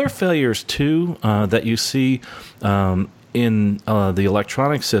 Other failures, too, that you see in the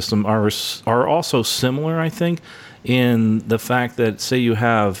electronic system are also similar, I think, in the fact that, say you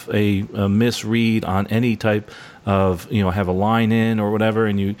have a misread on any type of, have a line in or whatever,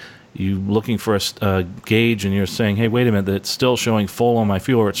 and you looking for a gauge, and you're saying, hey, wait a minute, it's still showing full on my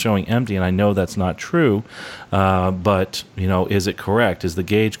fuel, or it's showing empty, and I know that's not true, but is it correct? Is the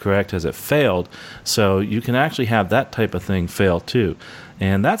gauge correct? Has it failed? So you can actually have that type of thing fail too,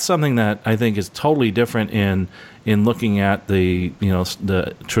 and that's something that I think is totally different in looking at the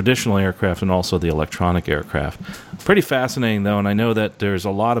traditional aircraft and also the electronic aircraft. Pretty fascinating though, and I know that there's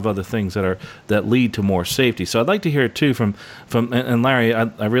a lot of other things that lead to more safety. So I'd like to hear too from and Larry,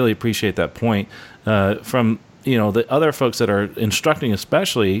 I really appreciate that point from the other folks that are instructing,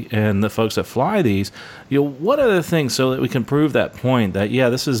 especially, and the folks that fly these. What are the things so that we can prove that point that, yeah,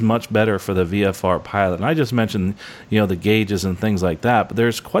 this is much better for the VFR pilot? And I just mentioned the gauges and things like that, but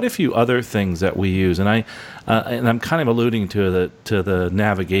there's quite a few other things that we use, and I'm kind of alluding to the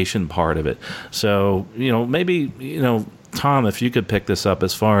navigation part of it. So maybe Tom, if you could pick this up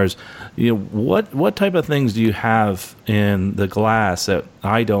as far as what type of things do you have in the glass that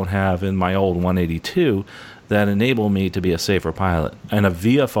I don't have in my old 182 that enable me to be a safer pilot in a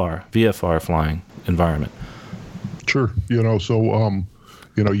VFR flying environment? Sure. So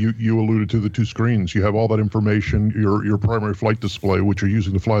you alluded to the 2 screens. You have all that information, your primary flight display, which you're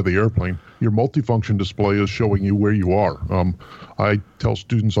using to fly the airplane. Your multifunction display is showing you where you are. I tell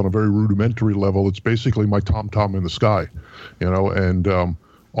students on a very rudimentary level, it's basically my TomTom in the sky, and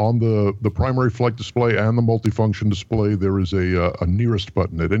on the primary flight display and the multifunction display, there is a nearest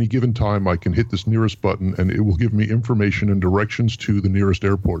button. At any given time, I can hit this nearest button, and it will give me information and directions to the nearest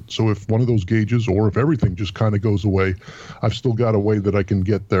airport. So if one of those gauges, or if everything just kind of goes away, I've still got a way that I can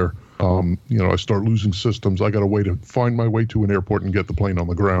get there. I start losing systems. I got a way to find my way to an airport and get the plane on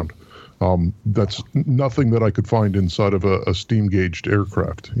the ground. That's nothing that I could find inside of a steam gauged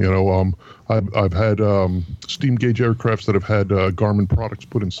aircraft. I've had steam gauge aircrafts that have had Garmin products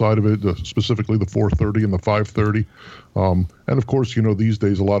put inside of it, specifically the 430 and the 530. And of course, these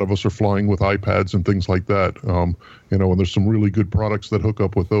days a lot of us are flying with iPads and things like that. And there's some really good products that hook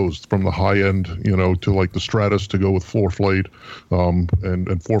up with those, from the high end, to like the Stratus to go with ForeFlight, and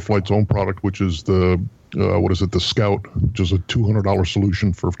ForeFlight's own product, which is the the Scout, which is a $200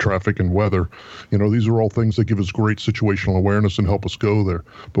 solution for traffic and weather. These are all things that give us great situational awareness and help us go there.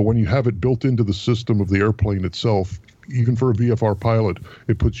 But when you have it built into the system of the airplane itself, even for a VFR pilot,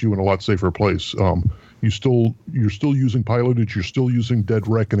 it puts you in a lot safer place. You're still using pilotage, you're still using dead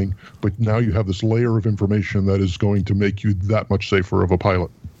reckoning, but now you have this layer of information that is going to make you that much safer of a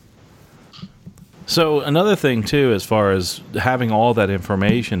pilot. So another thing too, as far as having all that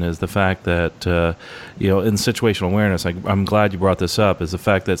information, is the fact that in situational awareness, I'm glad you brought this up, is the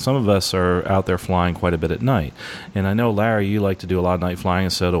fact that some of us are out there flying quite a bit at night. And I know, Larry, you like to do a lot of night flying,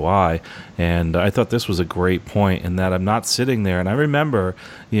 and so do I. And I thought this was a great point in that I'm not sitting there. And I remember,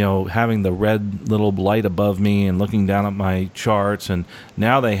 having the red little light above me and looking down at my charts. And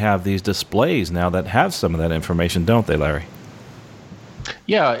now they have these displays now that have some of that information, don't they, Larry?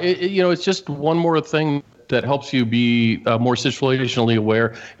 Yeah, it's just one more thing that helps you be more situationally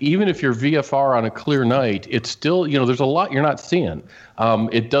aware. Even if you're VFR on a clear night, it's still, there's a lot you're not seeing.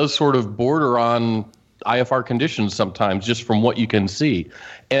 It does sort of border on IFR conditions sometimes, just from what you can see.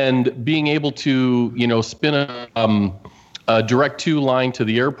 And being able to, spin a direct to line to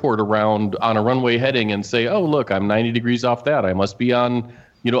the airport around on a runway heading and say, oh, look, I'm 90 degrees off that. I must be on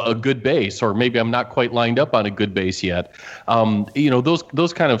a good base, or maybe I'm not quite lined up on a good base yet.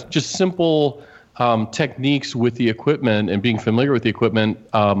 Those kind of just simple techniques with the equipment and being familiar with the equipment,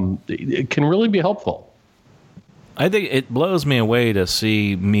 it can really be helpful. I think it blows me away to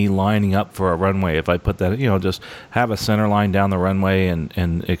see me lining up for a runway. If I put that, just have a center line down the runway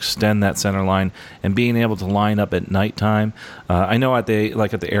and extend that center line, and being able to line up at nighttime. I know at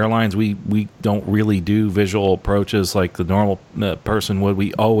the airlines, we don't really do visual approaches like the normal person would.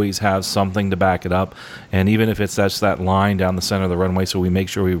 We always have something to back it up, and even if it's just that line down the center of the runway, so we make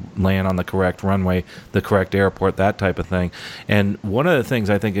sure we land on the correct runway, the correct airport, that type of thing. And one of the things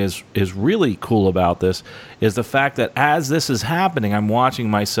I think is really cool about this is the fact that as this is happening, I'm watching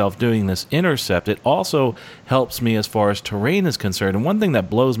myself doing this intercept. It also helps me as far as terrain is concerned. And one thing that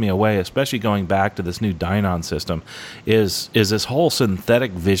blows me away, especially going back to this new Dynon system, is this whole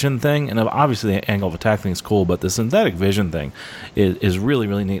synthetic vision thing. And obviously the angle of attack thing is cool, but the synthetic vision thing is really,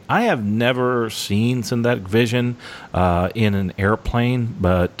 really neat. I have never seen synthetic vision in an airplane,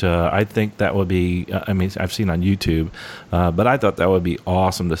 but I think that would be, I've seen on YouTube, but I thought that would be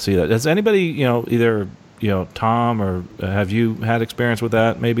awesome to see that. Does anybody, either Tom, or have you had experience with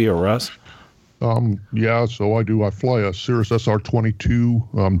that, maybe, or Russ? Yeah, so I do. I fly a Cirrus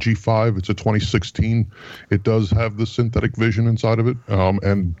SR22 G5. It's a 2016. It does have the synthetic vision inside of it.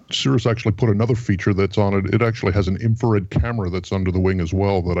 And Cirrus actually put another feature that's on it. It actually has an infrared camera that's under the wing as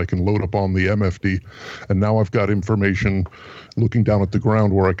well that I can load up on the MFD. And now I've got information looking down at the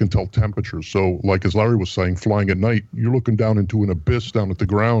ground where I can tell temperatures. So like as Larry was saying, flying at night, you're looking down into an abyss down at the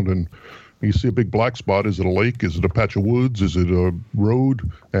ground, and you see a big black spot. Is it a lake? Is it a patch of woods? Is it a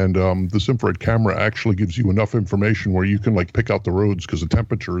road? And this infrared camera actually gives you enough information where you can pick out the roads because the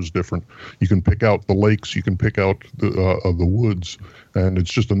temperature is different. You can pick out the lakes. You can pick out the woods, and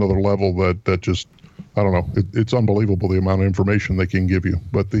it's just another level that just, I don't know. It's unbelievable the amount of information they can give you.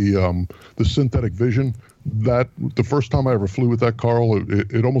 But the synthetic vision, that the first time I ever flew with that, Carl,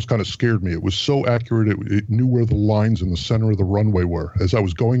 it almost kind of scared me. It was so accurate. It knew where the lines in the center of the runway were. As I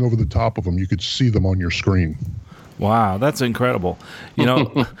was going over the top of them, you could see them on your screen. Wow, that's incredible.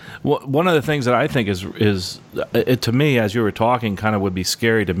 One of the things that I think is to me, as you were talking, kind of would be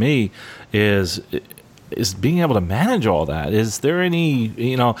scary to me is being able to manage all that. Is there any,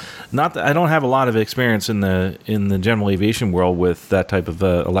 not that I don't have a lot of experience in the general aviation world with that type of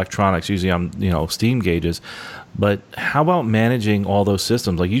electronics. Usually I'm, steam gauges. But how about managing all those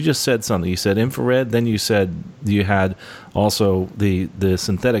systems? Like you just said something. You said infrared, then you said you had also the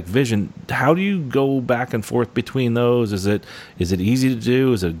synthetic vision. How do you go back and forth between those? Is it easy to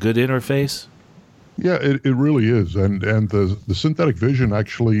do? Is it a good interface? Yeah, it really is. And the synthetic vision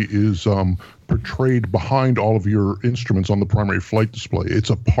actually is portrayed behind all of your instruments on the primary flight display. It's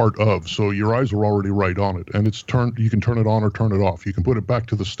a part of, so your eyes are already right on it. And you can turn it on or turn it off. You can put it back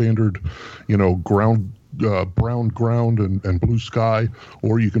to the standard, ground brown ground and blue sky,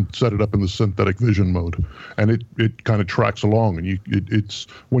 or you can set it up in the synthetic vision mode, and it kind of tracks along. And it's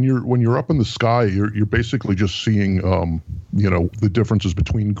when you're up in the sky, you're basically just seeing the differences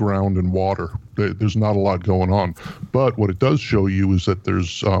between ground and water. There's not a lot going on, but what it does show you is that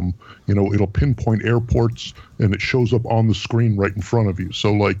there's it'll pinpoint airports, and it shows up on the screen right in front of you.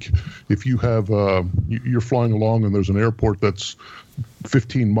 So like if you have you're flying along and there's an airport that's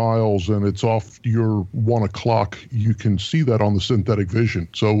 15 miles and it's off your 1 o'clock, you can see that on the synthetic vision.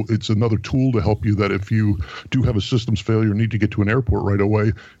 So it's another tool to help you that if you do have a systems failure, need to get to an airport right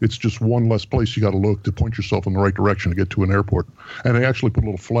away, it's just one less place you got to look to point yourself in the right direction to get to an airport. And they actually put a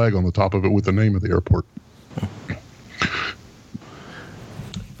little flag on the top of it with the name of the airport.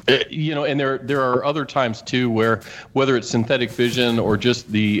 And there are other times too where, whether it's synthetic vision or just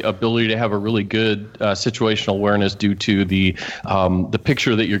the ability to have a really good situational awareness due to the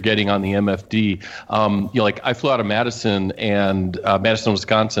picture that you're getting on the MFD. Like I flew out of Madison,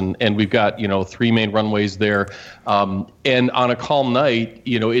 Wisconsin, and we've got 3 main runways there. And on a calm night,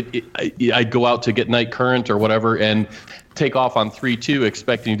 I'd go out to get night current or whatever, and take off on 3-2,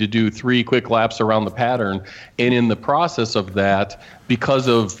 expecting to do 3 quick laps around the pattern. And in the process of that, because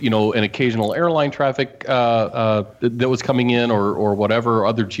of an occasional airline traffic that was coming in or whatever,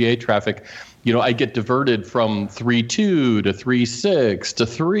 other GA traffic, I get diverted from 3-2 to 3-6 to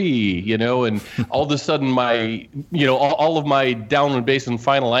 3, and all of a sudden my, all of my downwind base and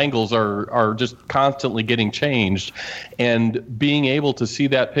final angles are just constantly getting changed. And being able to see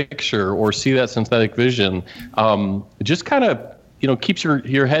that picture or see that synthetic vision just kind of, keeps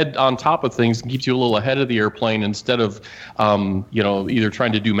your head on top of things and keeps you a little ahead of the airplane instead of, either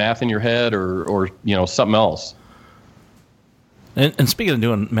trying to do math in your head or something else. And speaking of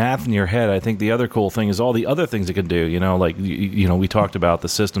doing math in your head, I think the other cool thing is all the other things it can do. We talked about the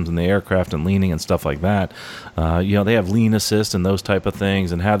systems in the aircraft and leaning and stuff like that. They have lean assist and those type of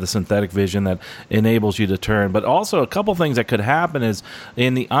things, and have the synthetic vision that enables you to turn. But also a couple things that could happen is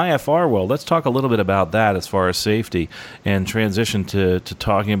in the IFR world. Let's talk a little bit about that as far as safety, and transition to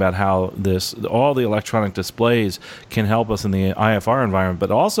talking about how all the electronic displays can help us in the IFR environment, but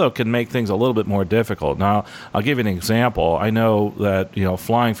also can make things a little bit more difficult. Now, I'll give you an example. I know that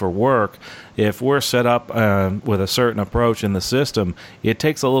flying for work, if we're set up with a certain approach in the system, it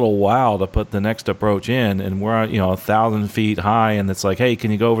takes a little while to put the next approach in, and we're 1,000 feet high, and it's like, hey, can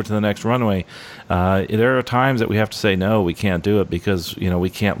you go over to the next runway? There are times that we have to say no, we can't do it because we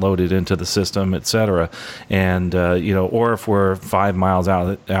can't load it into the system, etc. And or if we're 5 miles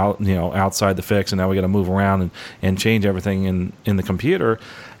out outside the fix, and now we got to move around and change everything in the computer.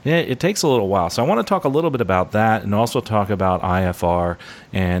 It takes a little while. So I want to talk a little bit about that, and also talk about IFR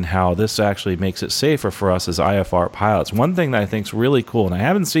and how this actually makes it safer for us as IFR pilots. One thing that I think is really cool, and I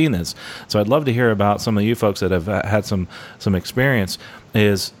haven't seen this, so I'd love to hear about some of you folks that have had some experience,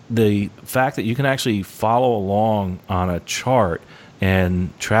 is the fact that you can actually follow along on a chart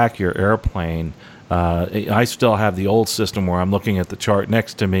and track your airplane. I still have the old system where I'm looking at the chart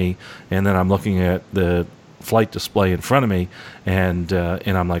next to me, and then I'm looking at the flight display in front of me, and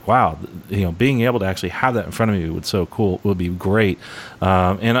I'm like, wow, being able to actually have that in front of me would be great.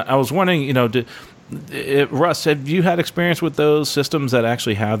 And I was wondering, Russ, have you had experience with those systems that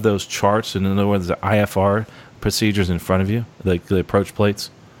actually have those charts, and in other words, the IFR procedures in front of you, like the approach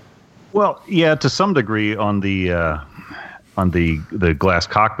plates? Well, yeah, to some degree on the glass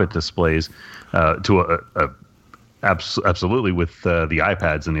cockpit displays, absolutely with the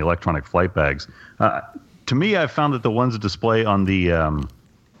iPads and the electronic flight bags. To me, I've found that the ones that display on the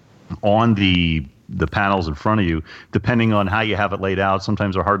panels in front of you, depending on how you have it laid out,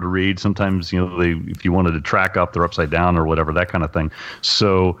 sometimes they're hard to read. Sometimes, if you wanted to track up, they're upside down or whatever, that kind of thing.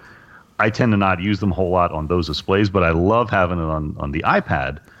 So I tend to not use them a whole lot on those displays, but I love having it on the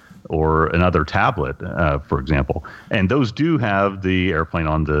iPad or another tablet, for example. And those do have the airplane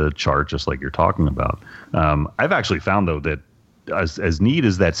on the chart, just like you're talking about. I've actually found, though, that as neat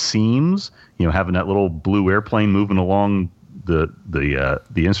as that seems, having that little blue airplane moving along the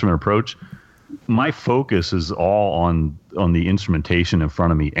instrument approach, my focus is all on the instrumentation in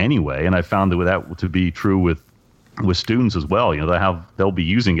front of me anyway, and I found that to be true with students as well. They'll be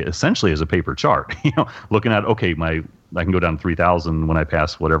using it essentially as a paper chart. Looking at, okay, I can go down to 3,000 when I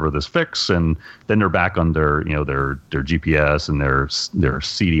pass whatever this fix, and then they're back on their GPS and their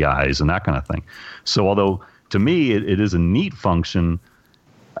CDIs and that kind of thing. So although to me it is a neat function,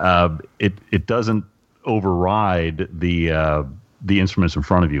 it doesn't override the instruments in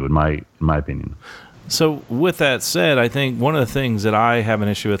front of you, in my opinion. So with that said, I think one of the things that I have an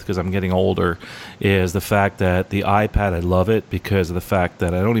issue with because I'm getting older is the fact that the iPad, I love it because of the fact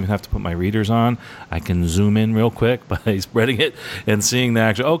that I don't even have to put my readers on. I can zoom in real quick by spreading it and seeing the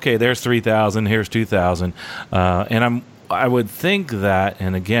actual, okay, there's 3,000, here's 2,000. And I would think that,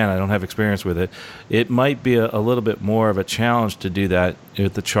 and again, I don't have experience with it, it might be a little bit more of a challenge to do that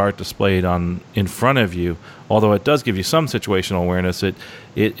with the chart displayed in front of you. Although it does give you some situational awareness,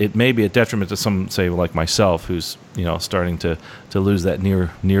 it may be a detriment to some, say, like myself, who's starting to lose that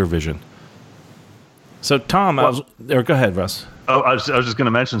near vision. So, Tom, go ahead, Russ. Oh, I was just going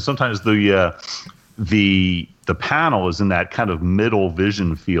to mention sometimes the panel is in that kind of middle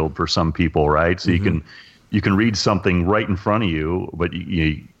vision field for some people, right? So you can read something right in front of you, but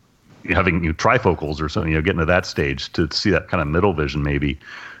you having trifocals or something, getting to that stage to see that kind of middle vision maybe.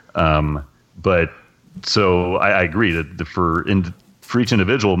 But so I agree that for each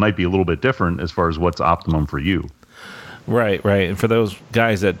individual, it might be a little bit different as far as what's optimum for you. Right. And for those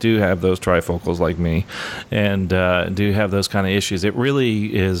guys that do have those trifocals like me and do have those kind of issues, it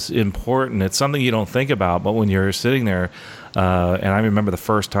really is important. It's something you don't think about, but when you're sitting there, and I remember the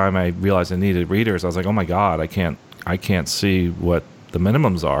first time I realized I needed readers, I was like, oh my God, I can't see what the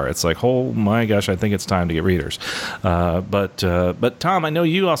minimums are. It's like, oh my gosh, I think it's time to get readers. But Tom, I know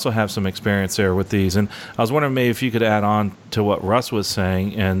you also have some experience there with these, and I was wondering maybe if you could add on to what Russ was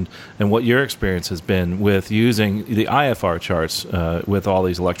saying and what your experience has been with using the IFR charts with all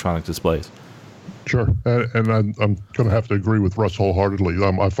these electronic displays. Sure, and I'm going to have to agree with Russ wholeheartedly.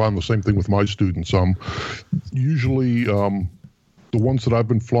 I find the same thing with my students. Usually, the ones that I've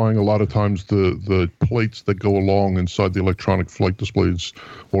been flying, a lot of times the plates that go along inside the electronic flight displays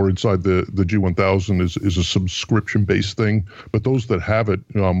or inside the G1000 is a subscription-based thing. But those that have it,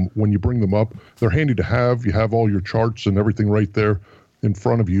 when you bring them up, they're handy to have. You have all your charts and everything right there in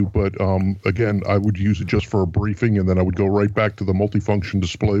front of you. But again, I would use it just for a briefing, and then I would go right back to the multifunction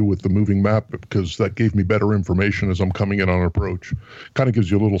display with the moving map because that gave me better information as I'm coming in on approach. Kind of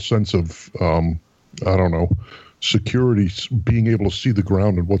gives you a little sense of, security, being able to see the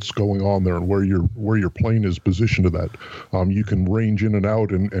ground and what's going on there and where your plane is positioned to that. You can range in and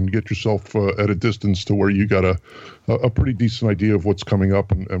out and get yourself at a distance to where you got a pretty decent idea of what's coming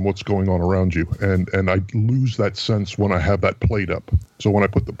up and what's going on around you. And I lose that sense when I have that plate up. So when I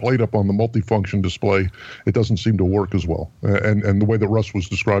put the plate up on the multifunction display, it doesn't seem to work as well. And the way that Russ was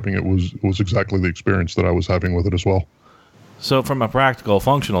describing it was exactly the experience that I was having with it as well. So from a practical,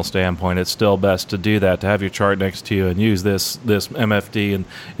 functional standpoint, it's still best to do that, to have your chart next to you and use this MFD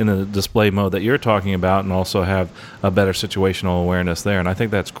in the display mode that you're talking about and also have a better situational awareness there. And I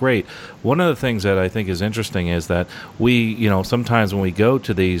think that's great. One of the things that I think is interesting is that we, sometimes when we go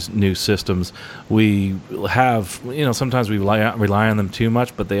to these new systems, we have, sometimes we rely on them too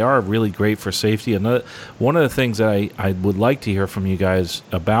much, but they are really great for safety. And one of the things that I would like to hear from you guys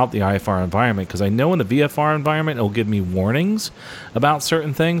about the IFR environment, because I know in the VFR environment, it'll give me warnings about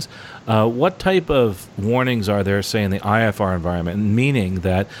certain things. What type of warnings are there, say, in the IFR environment? Meaning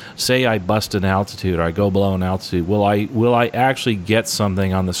that, say, I bust an altitude or I go below an altitude, will I actually get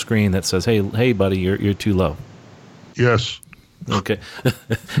something on the screen that says, "Hey, buddy, you're too low"? Yes. Okay.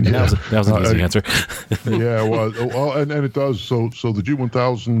 That was an easy answer. Yeah, well, and it does. So the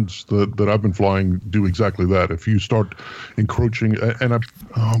G1000s that I've been flying do exactly that. If you start encroaching, and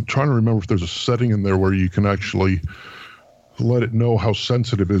I'm trying to remember if there's a setting in there where you can actually let it know how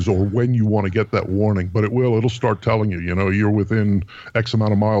sensitive it is or when you want to get that warning. But it'll start telling you, you're within X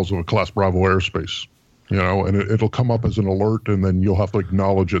amount of miles of a Class Bravo airspace, and it'll come up as an alert, and then you'll have to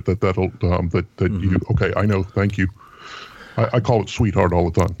acknowledge it you, okay, I know, thank you. I call it sweetheart all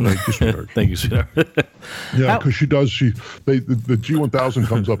the time. Thank you, sweetheart. Thank you, sweetheart. Yeah, because she does. The G1000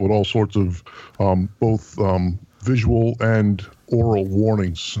 comes up with all sorts of both visual and oral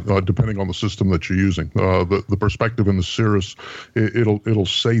warnings, depending on the system that you're using. The perspective in the Cirrus, it'll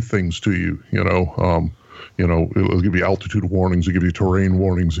say things to you. It'll give you altitude warnings, it'll give you terrain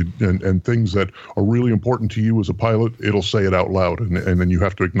warnings, and things that are really important to you as a pilot. It'll say it out loud, and then you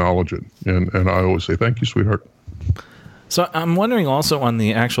have to acknowledge it. And I always say, "Thank you, sweetheart." So I'm wondering also on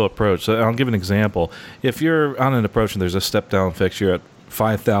the actual approach. So I'll give an example. If you're on an approach and there's a step-down fix, you're at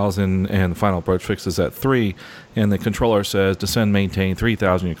 5,000 and the final approach fix is at 3, and the controller says descend, maintain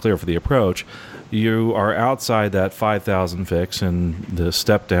 3,000, you're clear for the approach. You are outside that 5,000 fix and the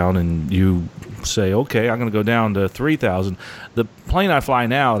step down, and you say, okay, I'm going to go down to 3,000. The plane I fly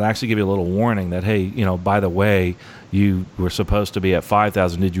now would actually give you a little warning that, hey, by the way, you were supposed to be at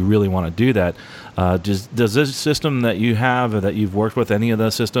 5,000. Did you really want to do that? Does this system that you have or that you've worked with, any of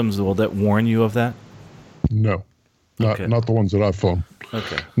those systems, will that warn you of that? No, not the ones that I've flown.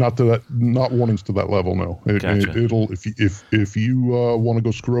 Okay. Not warnings to that level. No. It'll if you want to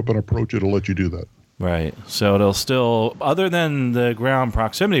go screw up an approach, it'll let you do that. Right. So it'll still, other than the ground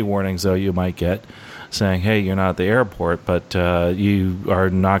proximity warnings, though, you might get saying, hey, you're not at the airport, but you are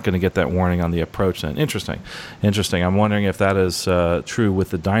not going to get that warning on the approach then. Interesting. I'm wondering if that is true with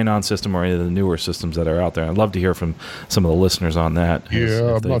the Dynon system or any of the newer systems that are out there. I'd love to hear from some of the listeners on that.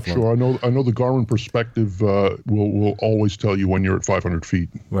 Yeah, I'm not sure. I know the Garmin Perspective will always tell you when you're at 500 feet.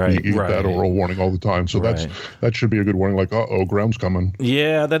 Right. You get that oral warning all the time. So that should be a good warning, like, ground's coming.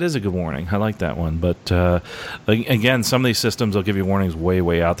 Yeah, that is a good warning. I like that one. But again, some of these systems will give you warnings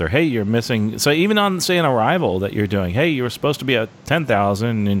way out there. Hey, you're missing. So even on, say, an arrival that you're doing, hey, you were supposed to be at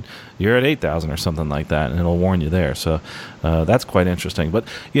 10,000 and you're at 8,000 or something like that, and it'll warn you there. So that's quite interesting. But,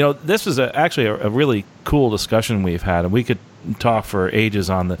 this is actually a really cool discussion we've had, and we could talk for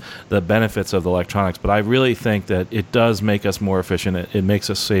ages on the benefits of the electronics, but I really think that it does make us more efficient. It makes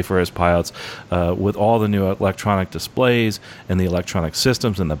us safer as pilots with all the new electronic displays and the electronic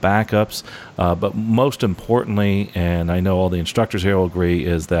systems and the backups. But most importantly, and I know all the instructors here will agree,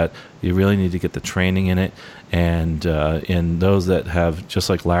 is that you really need to get the training in it. And in those that have, just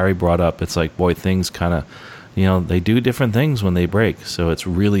like Larry brought up, it's like, boy, things kind of, they do different things when they break. So it's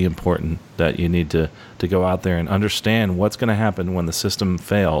really important that you need to go out there and understand what's going to happen when the system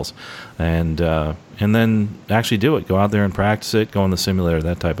fails, and then actually do it. Go out there and practice it, go in the simulator,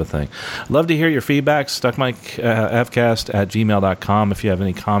 that type of thing. I'd love to hear your feedback. StuckMikeFcast@gmail.com if you have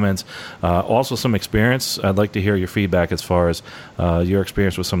any comments. Also some experience. I'd like to hear your feedback as far as your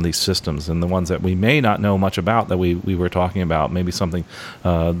experience with some of these systems and the ones that we may not know much about that we were talking about. Maybe something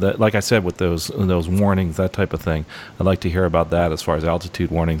that, like I said, with those warnings, that type of thing. I'd like to hear about that as far as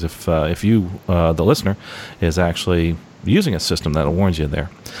altitude warnings. If you, the listener, is actually using a system that warns you there.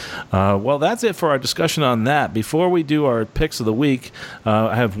 Well, that's it for our discussion on that. Before we do our picks of the week,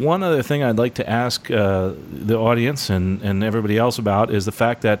 I have one other thing I'd like to ask the audience and everybody else about, is the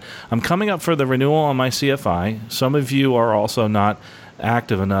fact that I'm coming up for the renewal on my CFI. Some of you are also not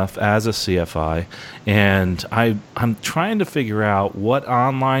active enough as a CFI, and I'm trying to figure out what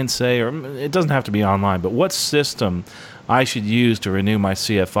online, or it doesn't have to be online, but what system I should use to renew my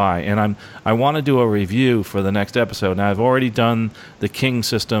CFI. And I want to do a review for the next episode. Now, I've already done the King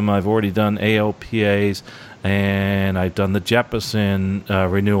system, I've already done AOPAs, and I've done the Jeppesen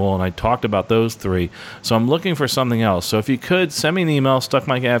renewal, and I talked about those three. So I'm looking for something else. So if you could, send me an email,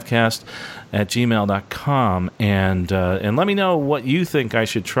 stuckmikeavcast@gmail.com, and let me know what you think I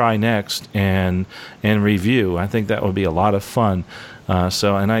should try next and review. I think that would be a lot of fun.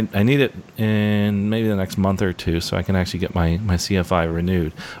 And I need it in maybe the next month or two so I can actually get my CFI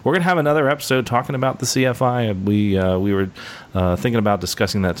renewed. We're going to have another episode talking about the CFI. We were thinking about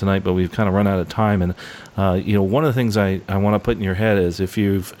discussing that tonight, but we've kind of run out of time. And, one of the things I want to put in your head is, if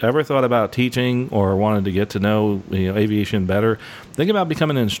you've ever thought about teaching or wanted to get to know aviation better, think about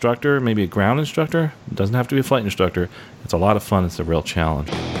becoming an instructor, maybe a ground instructor. It doesn't have to be a flight instructor. It's a lot of fun. It's a real challenge.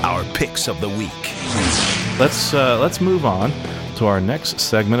 Our picks of the week. Let's move on to our next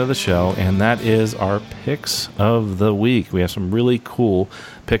segment of the show, and that is our picks of the week. We have some really cool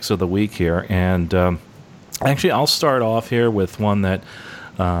picks of the week here, and actually I'll start off here with one that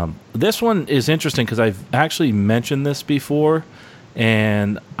this one is interesting because I've actually mentioned this before,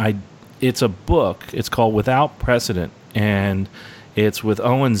 and it's a book. It's called Without Precedent, and it's with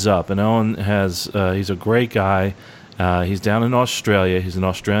Owen Zupp, and Owen he's a great guy. He's down in Australia. He's an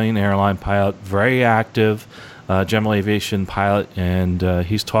Australian airline pilot, very active general aviation pilot, and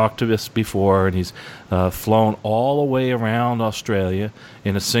he's talked to us before, and he's flown all the way around Australia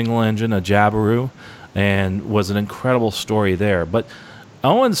in a single engine, a Jabiru, and was an incredible story there. But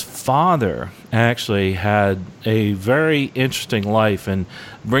Owen's father actually had a very interesting life, and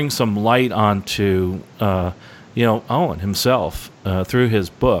brings some light onto Owen himself through his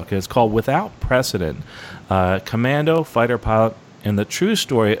book. It's called Without Precedent, Commando Fighter Pilot and the True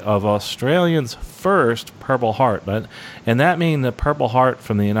Story of Australians' First Purple Heart. And that means the Purple Heart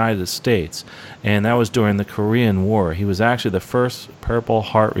from the United States. And that was during the Korean War. He was actually the first Purple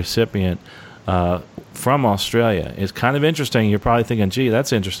Heart recipient from Australia. It's kind of interesting. You're probably thinking, gee,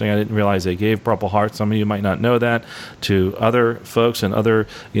 that's interesting. I didn't realize they gave Purple Heart. Some of you might not know that, to other folks and other,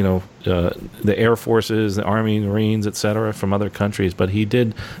 the Air Forces, the Army, Marines, etc., from other countries. But he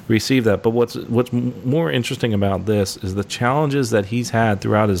did receive that. But what's more interesting about this is the challenges that he's had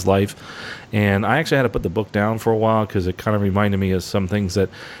throughout his life. And I actually had to put the book down for a while because it kind of reminded me of some things that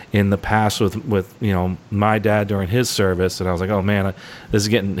in the past with my dad during his service. And I was like, oh man, this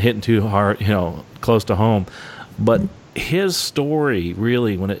is hitting too hard, close to home. But his story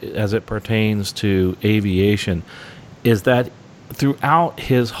really, as it pertains to aviation, is that throughout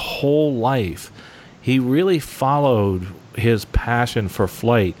his whole life, he really followed his passion for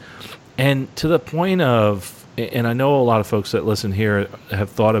flight, and to the point of, and I know a lot of folks that listen here have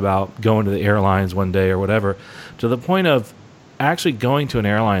thought about going to the airlines one day or whatever, to the point of actually going to an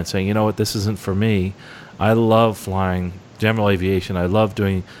airline and saying, you know what, this isn't for me. I love flying general aviation. I love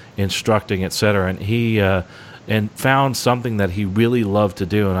doing instructing, etc. And he and found something that he really loved to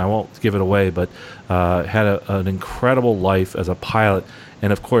do. And I won't give it away, but had an incredible life as a pilot,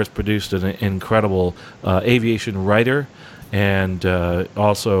 and of course produced an incredible aviation writer, and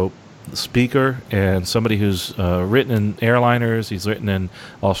also speaker, and somebody who's written in airliners. He's written in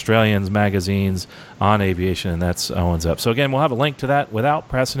Australians magazines on aviation, and that's Owens Up. So again, we'll have a link to that, Without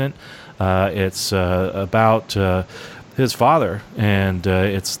Precedent. It's about his father, and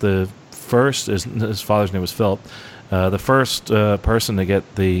it's the first, his father's name was Philip, the first person to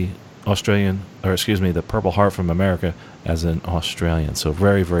get the the Purple Heart from America as an Australian. So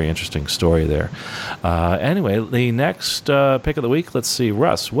very, very interesting story there. Anyway, the next pick of the week, let's see.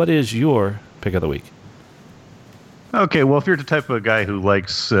 Russ, what is your pick of the week? Okay, well, if you're the type of guy who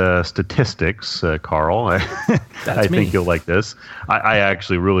likes statistics, Carl, I think you'll like this. I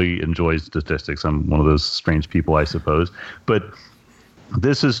actually really enjoy statistics. I'm one of those strange people, I suppose. But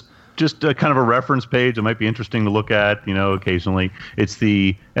this is just a kind of a reference page. It might be interesting to look at, occasionally. It's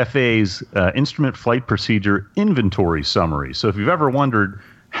the FAA's Instrument Flight Procedure Inventory Summary. So if you've ever wondered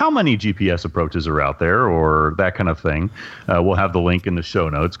how many GPS approaches are out there or that kind of thing, we'll have the link in the show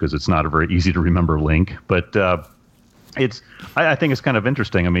notes because it's not a very easy to remember link. But I think it's kind of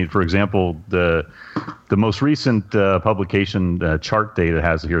interesting. I mean, for example, the most recent publication chart date it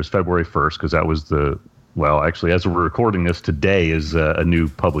has here is February 1st, because that was actually, as we're recording this, today is a new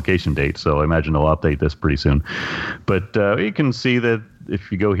publication date, so I imagine they'll update this pretty soon. But you can see that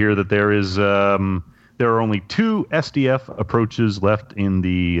if you go here, that there are only 2 SDF approaches left in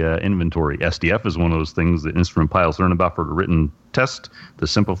the inventory. SDF is one of those things that instrument pilots learn about for the written test, the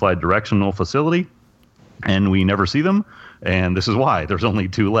Simplified Directional Facility, and we never see them. And this is why there's only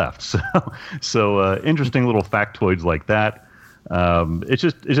 2 left. So interesting little factoids like that. It's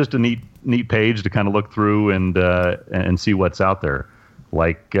just a neat page to kind of look through and see what's out there.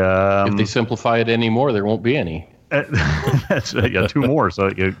 Like if they simplify it anymore, there won't be any. That's 2 more. So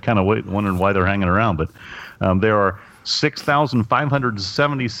you're kind of wondering why they're hanging around. But there are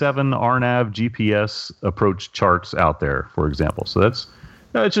 6,577 RNAV GPS approach charts out there, for example. So that's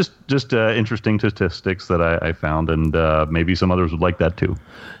it's just interesting statistics that I found, and maybe some others would like that too.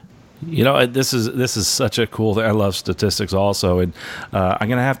 This is such a cool thing. I love statistics also, and I'm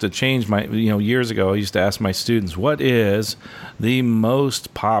going to have to change my. Years ago, I used to ask my students, "What is the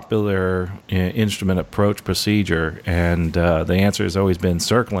most popular instrument approach procedure?" And the answer has always been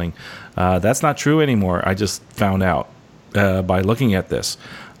circling. That's not true anymore. I just found out by looking at this.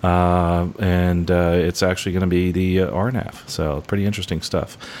 And it's actually going to be the RNAV. So pretty interesting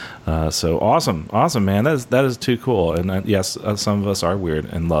stuff. So awesome, man. That is too cool. And yes, some of us are weird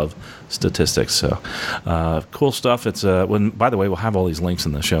and love statistics. So cool stuff. It's by the way, we'll have all these links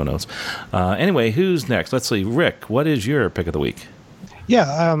in the show notes. Anyway, who's next? Let's see. Rick, what is your pick of the week?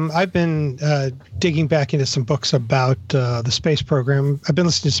 Yeah, I've been digging back into some books about the space program. I've been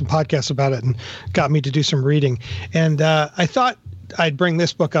listening to some podcasts about it and got me to do some reading. And I thought I'd bring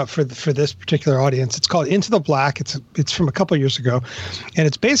this book up for this particular audience. It's called Into the Black. It's from a couple of years ago, and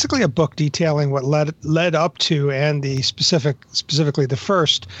it's basically a book detailing what led up to and the specifically the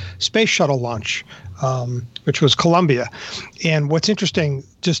first space shuttle launch, which was Columbia. And what's interesting,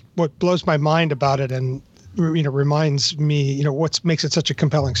 just what blows my mind about it, and reminds me, what makes it such a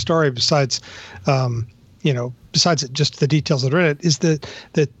compelling story besides just the details that are in it, is that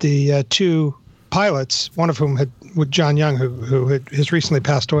the 2 pilots, one of whom with John Young, who has recently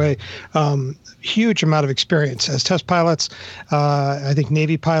passed away, huge amount of experience as test pilots. I think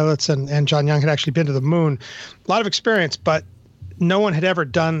Navy pilots and John Young had actually been to the moon. A lot of experience, but no one had ever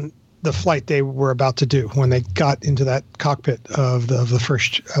done the flight they were about to do when they got into that cockpit of the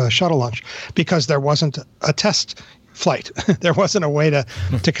first shuttle launch, because there wasn't a test flight. There wasn't a way to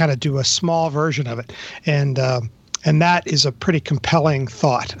kind of do a small version of it. And that is a pretty compelling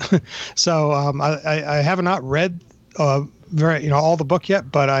thought. So I have not read all the book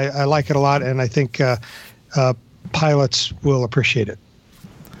yet, but I like it a lot, and I think pilots will appreciate it,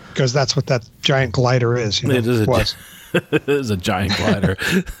 because that's what that giant glider is. It is a giant glider.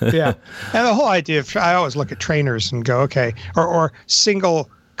 Yeah, and the whole idea I always look at trainers and go, okay, or single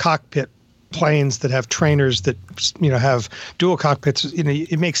cockpit planes that have trainers that have dual cockpits.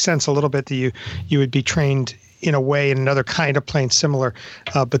 It makes sense a little bit that you would be trained in a way in another kind of plane similar.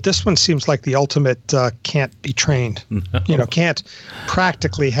 But this one seems like the ultimate can't be trained. Can't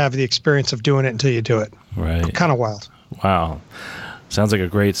practically have the experience of doing it until you do it. Right. Kind of wild. Wow. Sounds like a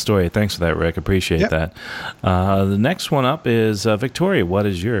great story. Thanks for that, Rick. Appreciate that. The next one up is Victoria. What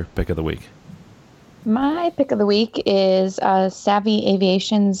is your pick of the week? My pick of the week is Savvy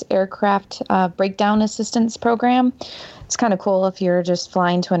Aviation's Aircraft Breakdown Assistance Program. It's kind of cool if you're just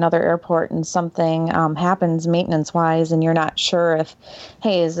flying to another airport and something happens maintenance-wise and you're not sure if,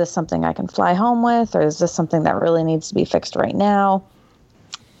 hey, is this something I can fly home with, or is this something that really needs to be fixed right now?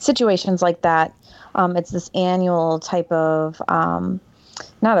 Situations like that. It's this annual type of,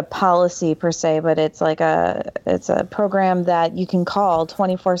 not a policy per se, but it's a program that you can call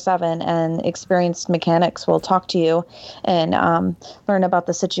 24/7, and experienced mechanics will talk to you and learn about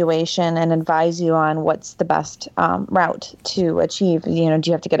the situation and advise you on what's the best route to achieve. Do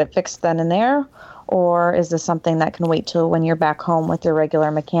you have to get it fixed then and there, or is this something that can wait till when you're back home with your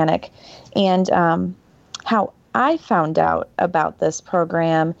regular mechanic? And how I found out about this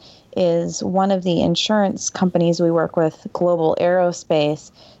program is one of the insurance companies we work with, Global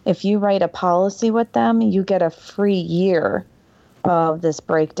Aerospace. If you write a policy with them, you get a free year of this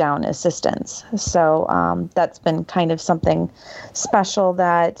breakdown assistance. So that's been kind of something special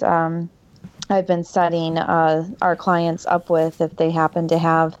that I've been setting our clients up with if they happen to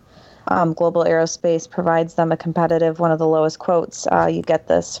have Global Aerospace provides them a competitive, one of the lowest quotes. You get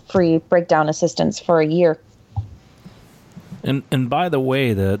this free breakdown assistance for a year. And by the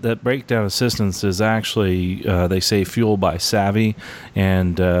way, that breakdown assistance is actually, they say, fueled by Savvy.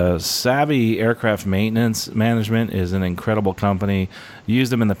 And Savvy Aircraft Maintenance Management is an incredible company.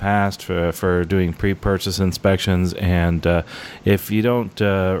 Used them in the past for doing pre-purchase inspections. And if you don't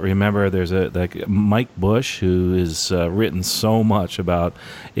remember, there's Mike Bush, who has written so much about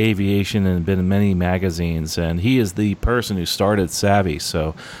aviation and been in many magazines. And he is the person who started Savvy.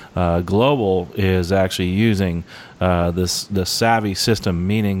 So Global is actually using the Savvy system,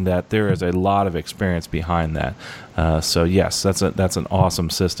 meaning that there is a lot of experience behind that. So yes, that's an awesome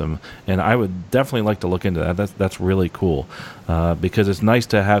system, and I would definitely like to look into that. That's really cool because it's nice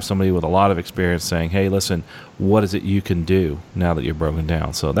to have somebody with a lot of experience saying, "Hey, listen, what is it you can do now that you're broken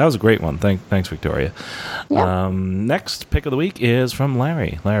down?" So that was a great one. Thanks, Victoria. Yeah. Next pick of the week is from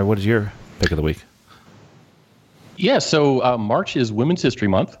Larry. Larry, what is your pick of the week? Yeah, so March is Women's History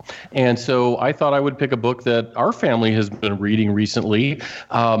Month, and so I thought I would pick a book that our family has been reading recently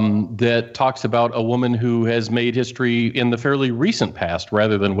that talks about a woman who has made history in the fairly recent past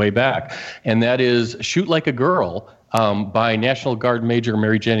rather than way back, and that is Shoot Like a Girl by National Guard Major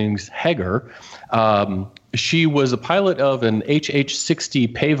Mary Jennings Hager. She was a pilot of an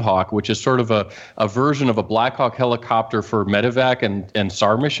HH-60 Pavehawk, which is sort of a version of a Black Hawk helicopter for medevac and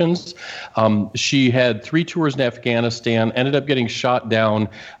SAR missions. She had 3 tours in Afghanistan, ended up getting shot down.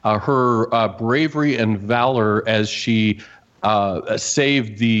 Her bravery and valor as she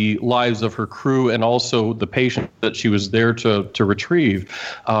saved the lives of her crew and also the patient that she was there to retrieve,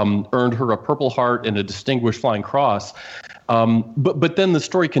 earned her a Purple Heart and a Distinguished Flying Cross. But then the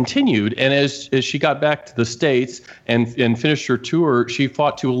story continued, and as she got back to the States and finished her tour, she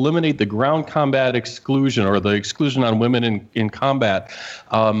fought to eliminate the ground combat exclusion, or the exclusion on women in combat,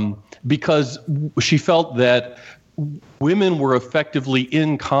 because she felt that women were effectively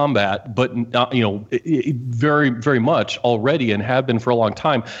in combat, but very, very much already, and have been for a long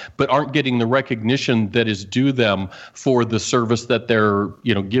time, but aren't getting the recognition that is due them for the service that they're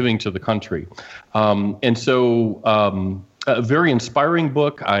giving to the country. And so a very inspiring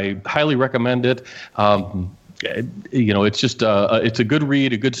book. I highly recommend it. It's just it's a good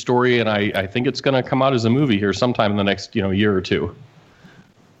read, a good story, and I think it's going to come out as a movie here sometime in the next year or two.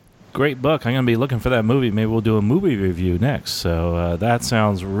 Great book. I'm going to be looking for that movie. Maybe we'll do a movie review next. So that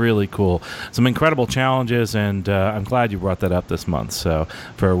sounds really cool. Some incredible challenges, and I'm glad you brought that up this month. So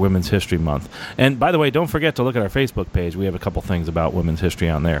for Women's History Month. And by the way, don't forget to look at our Facebook page. We have a couple things about women's history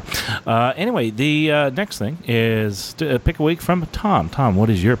on there. Anyway, the next thing is pick a week from Tom. Tom, what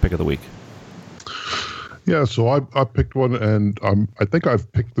is your pick of the week? Yeah, so I picked one, and I think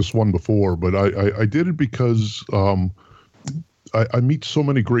I've picked this one before, but I did it because I meet so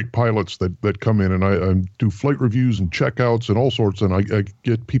many great pilots that come in, and I do flight reviews and checkouts and all sorts, and I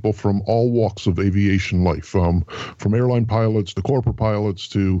get people from all walks of aviation life, from airline pilots to corporate pilots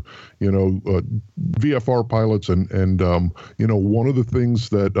to VFR pilots, and one of the things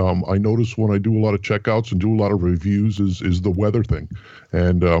that I notice when I do a lot of checkouts and do a lot of reviews is the weather thing,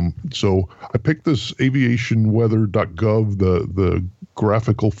 and so I picked this aviationweather.gov, the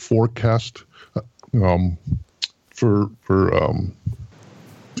graphical forecast for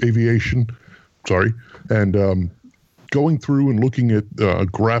aviation, And going through and looking at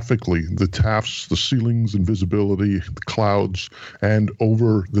graphically the TAFs, the ceilings and visibility, the clouds, and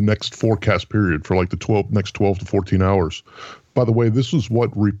over the next forecast period for like the next 12 to 14 hours. By the way, this is what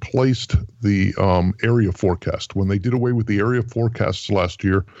replaced the area forecast. When they did away with the area forecasts last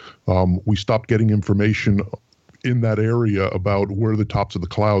year, we stopped getting information in that area about where the tops of the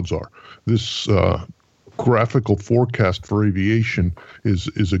clouds are. This graphical forecast for aviation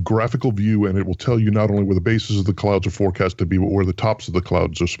is a graphical view, and it will tell you not only where the bases of the clouds are forecast to be, but where the tops of the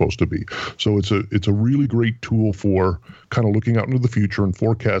clouds are supposed to be. So it's a really great tool for kind of looking out into the future and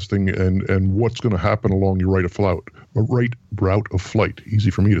forecasting and what's going to happen along your route of flight. Easy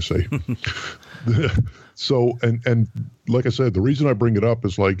for me to say. So, and like I said, the reason I bring it up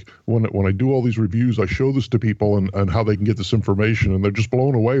is like when I do all these reviews, I show this to people and how they can get this information, and they're just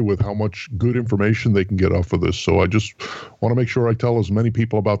blown away with how much good information they can get off of this. So I just want to make sure I tell as many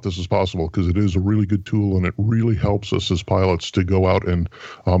people about this as possible, because it is a really good tool, and it really helps us as pilots to go out and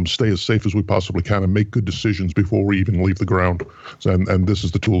stay as safe as we possibly can and make good decisions before we even leave the ground. And this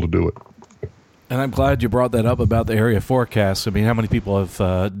is the tool to do it. And I'm glad you brought that up about the area forecasts. I mean, how many people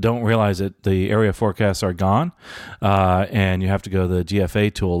don't realize that the area forecasts are gone, and you have to go to the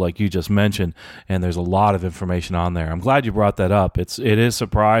GFA tool like you just mentioned, and there's a lot of information on there. I'm glad you brought that up. It is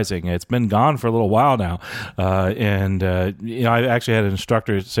surprising. It's been gone for a little while now, and I actually had an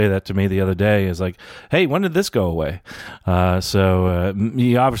instructor say that to me the other day. Is like, hey, when did this go away? So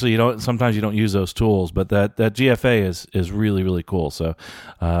obviously sometimes you don't use those tools, but that GFA is really, really cool. So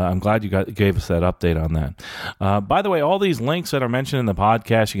I'm glad you gave us that update on that. By the way, all these links that are mentioned in the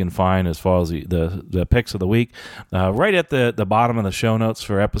podcast you can find as far as the picks of the week right at the bottom of the show notes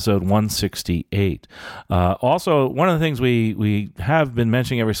for episode 168. Also, one of the things we have been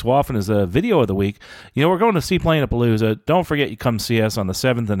mentioning every so often is the video of the week. We're going to Seaplane-A-Palooza. Don't forget you come see us on the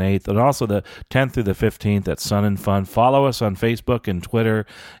 7th and 8th, and also the 10th through the 15th at Sun and Fun. Follow us on Facebook and Twitter,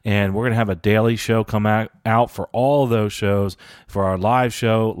 and we're going to have a daily show come out for all of those shows for our live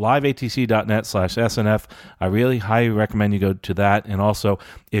show, liveatc.net/SNF. I really highly recommend you go to that. And also,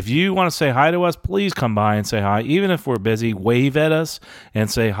 if you want to say hi to us, please come by and say hi. Even if we're busy, wave at us and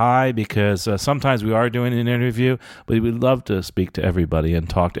say hi, because sometimes we are doing an interview, but we'd love to speak to everybody and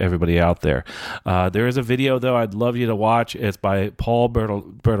talk to everybody out there. There is a video, though, I'd love you to watch. It's by Paul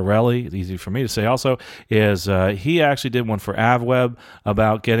Bertorelli. It's easy for me to say also, is he actually did one for AvWeb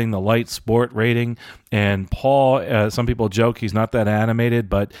about getting the light sport rating. And Paul, some people joke he's not that animated,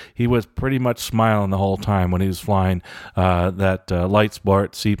 but he was pretty much smiling the whole time when he was flying that light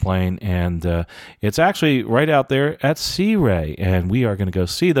sport seaplane. And it's actually right out there at Sea Ray. And we are going to go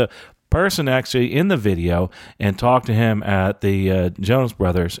see the person actually in the video and talk to him at the Jonas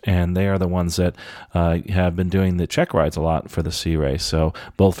Brothers, and they are the ones that have been doing the check rides a lot for the Sea Ray. So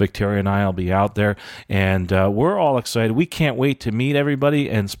both Victoria and I will be out there, and we're all excited. We can't wait to meet everybody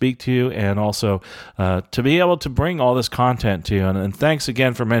and speak to you, and also to be able to bring all this content to you. And thanks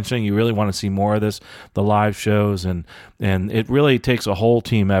again for mentioning you really want to see more of this, the live shows, and it really takes a whole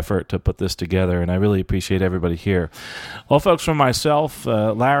team effort to put this together, and I really appreciate everybody here. Well, folks, from myself,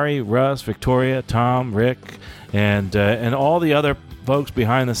 Larry, Russ, Victoria, Tom, Rick, and all the other folks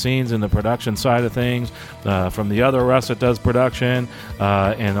behind the scenes in the production side of things, from the other Russ that does production,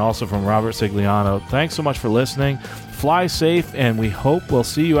 and also from Robert Sigliano. Thanks so much for listening. Fly safe, and we hope we'll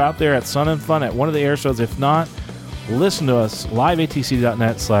see you out there at Sun and Fun at one of the air shows. If not, listen to us,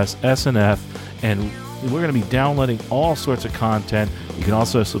 liveatc.net/SNF, and we're going to be downloading all sorts of content. You can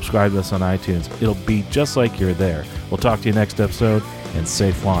also subscribe to us on iTunes. It'll be just like you're there. We'll talk to you next episode, and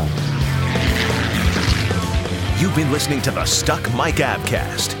safe flying. You've been listening to the Stuck Mic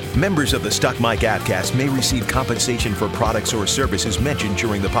Avcast. Members of the Stuck Mic Avcast may receive compensation for products or services mentioned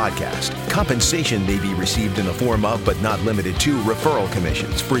during the podcast. Compensation may be received in the form of, but not limited to, referral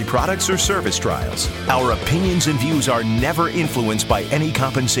commissions, free products, or service trials. Our opinions and views are never influenced by any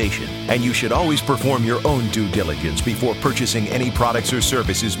compensation, and you should always perform your own due diligence before purchasing any products or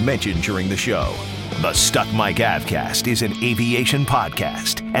services mentioned during the show. The Stuck Mic Avcast is an aviation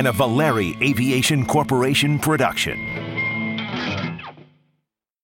podcast and a Valeri Aviation Corporation production.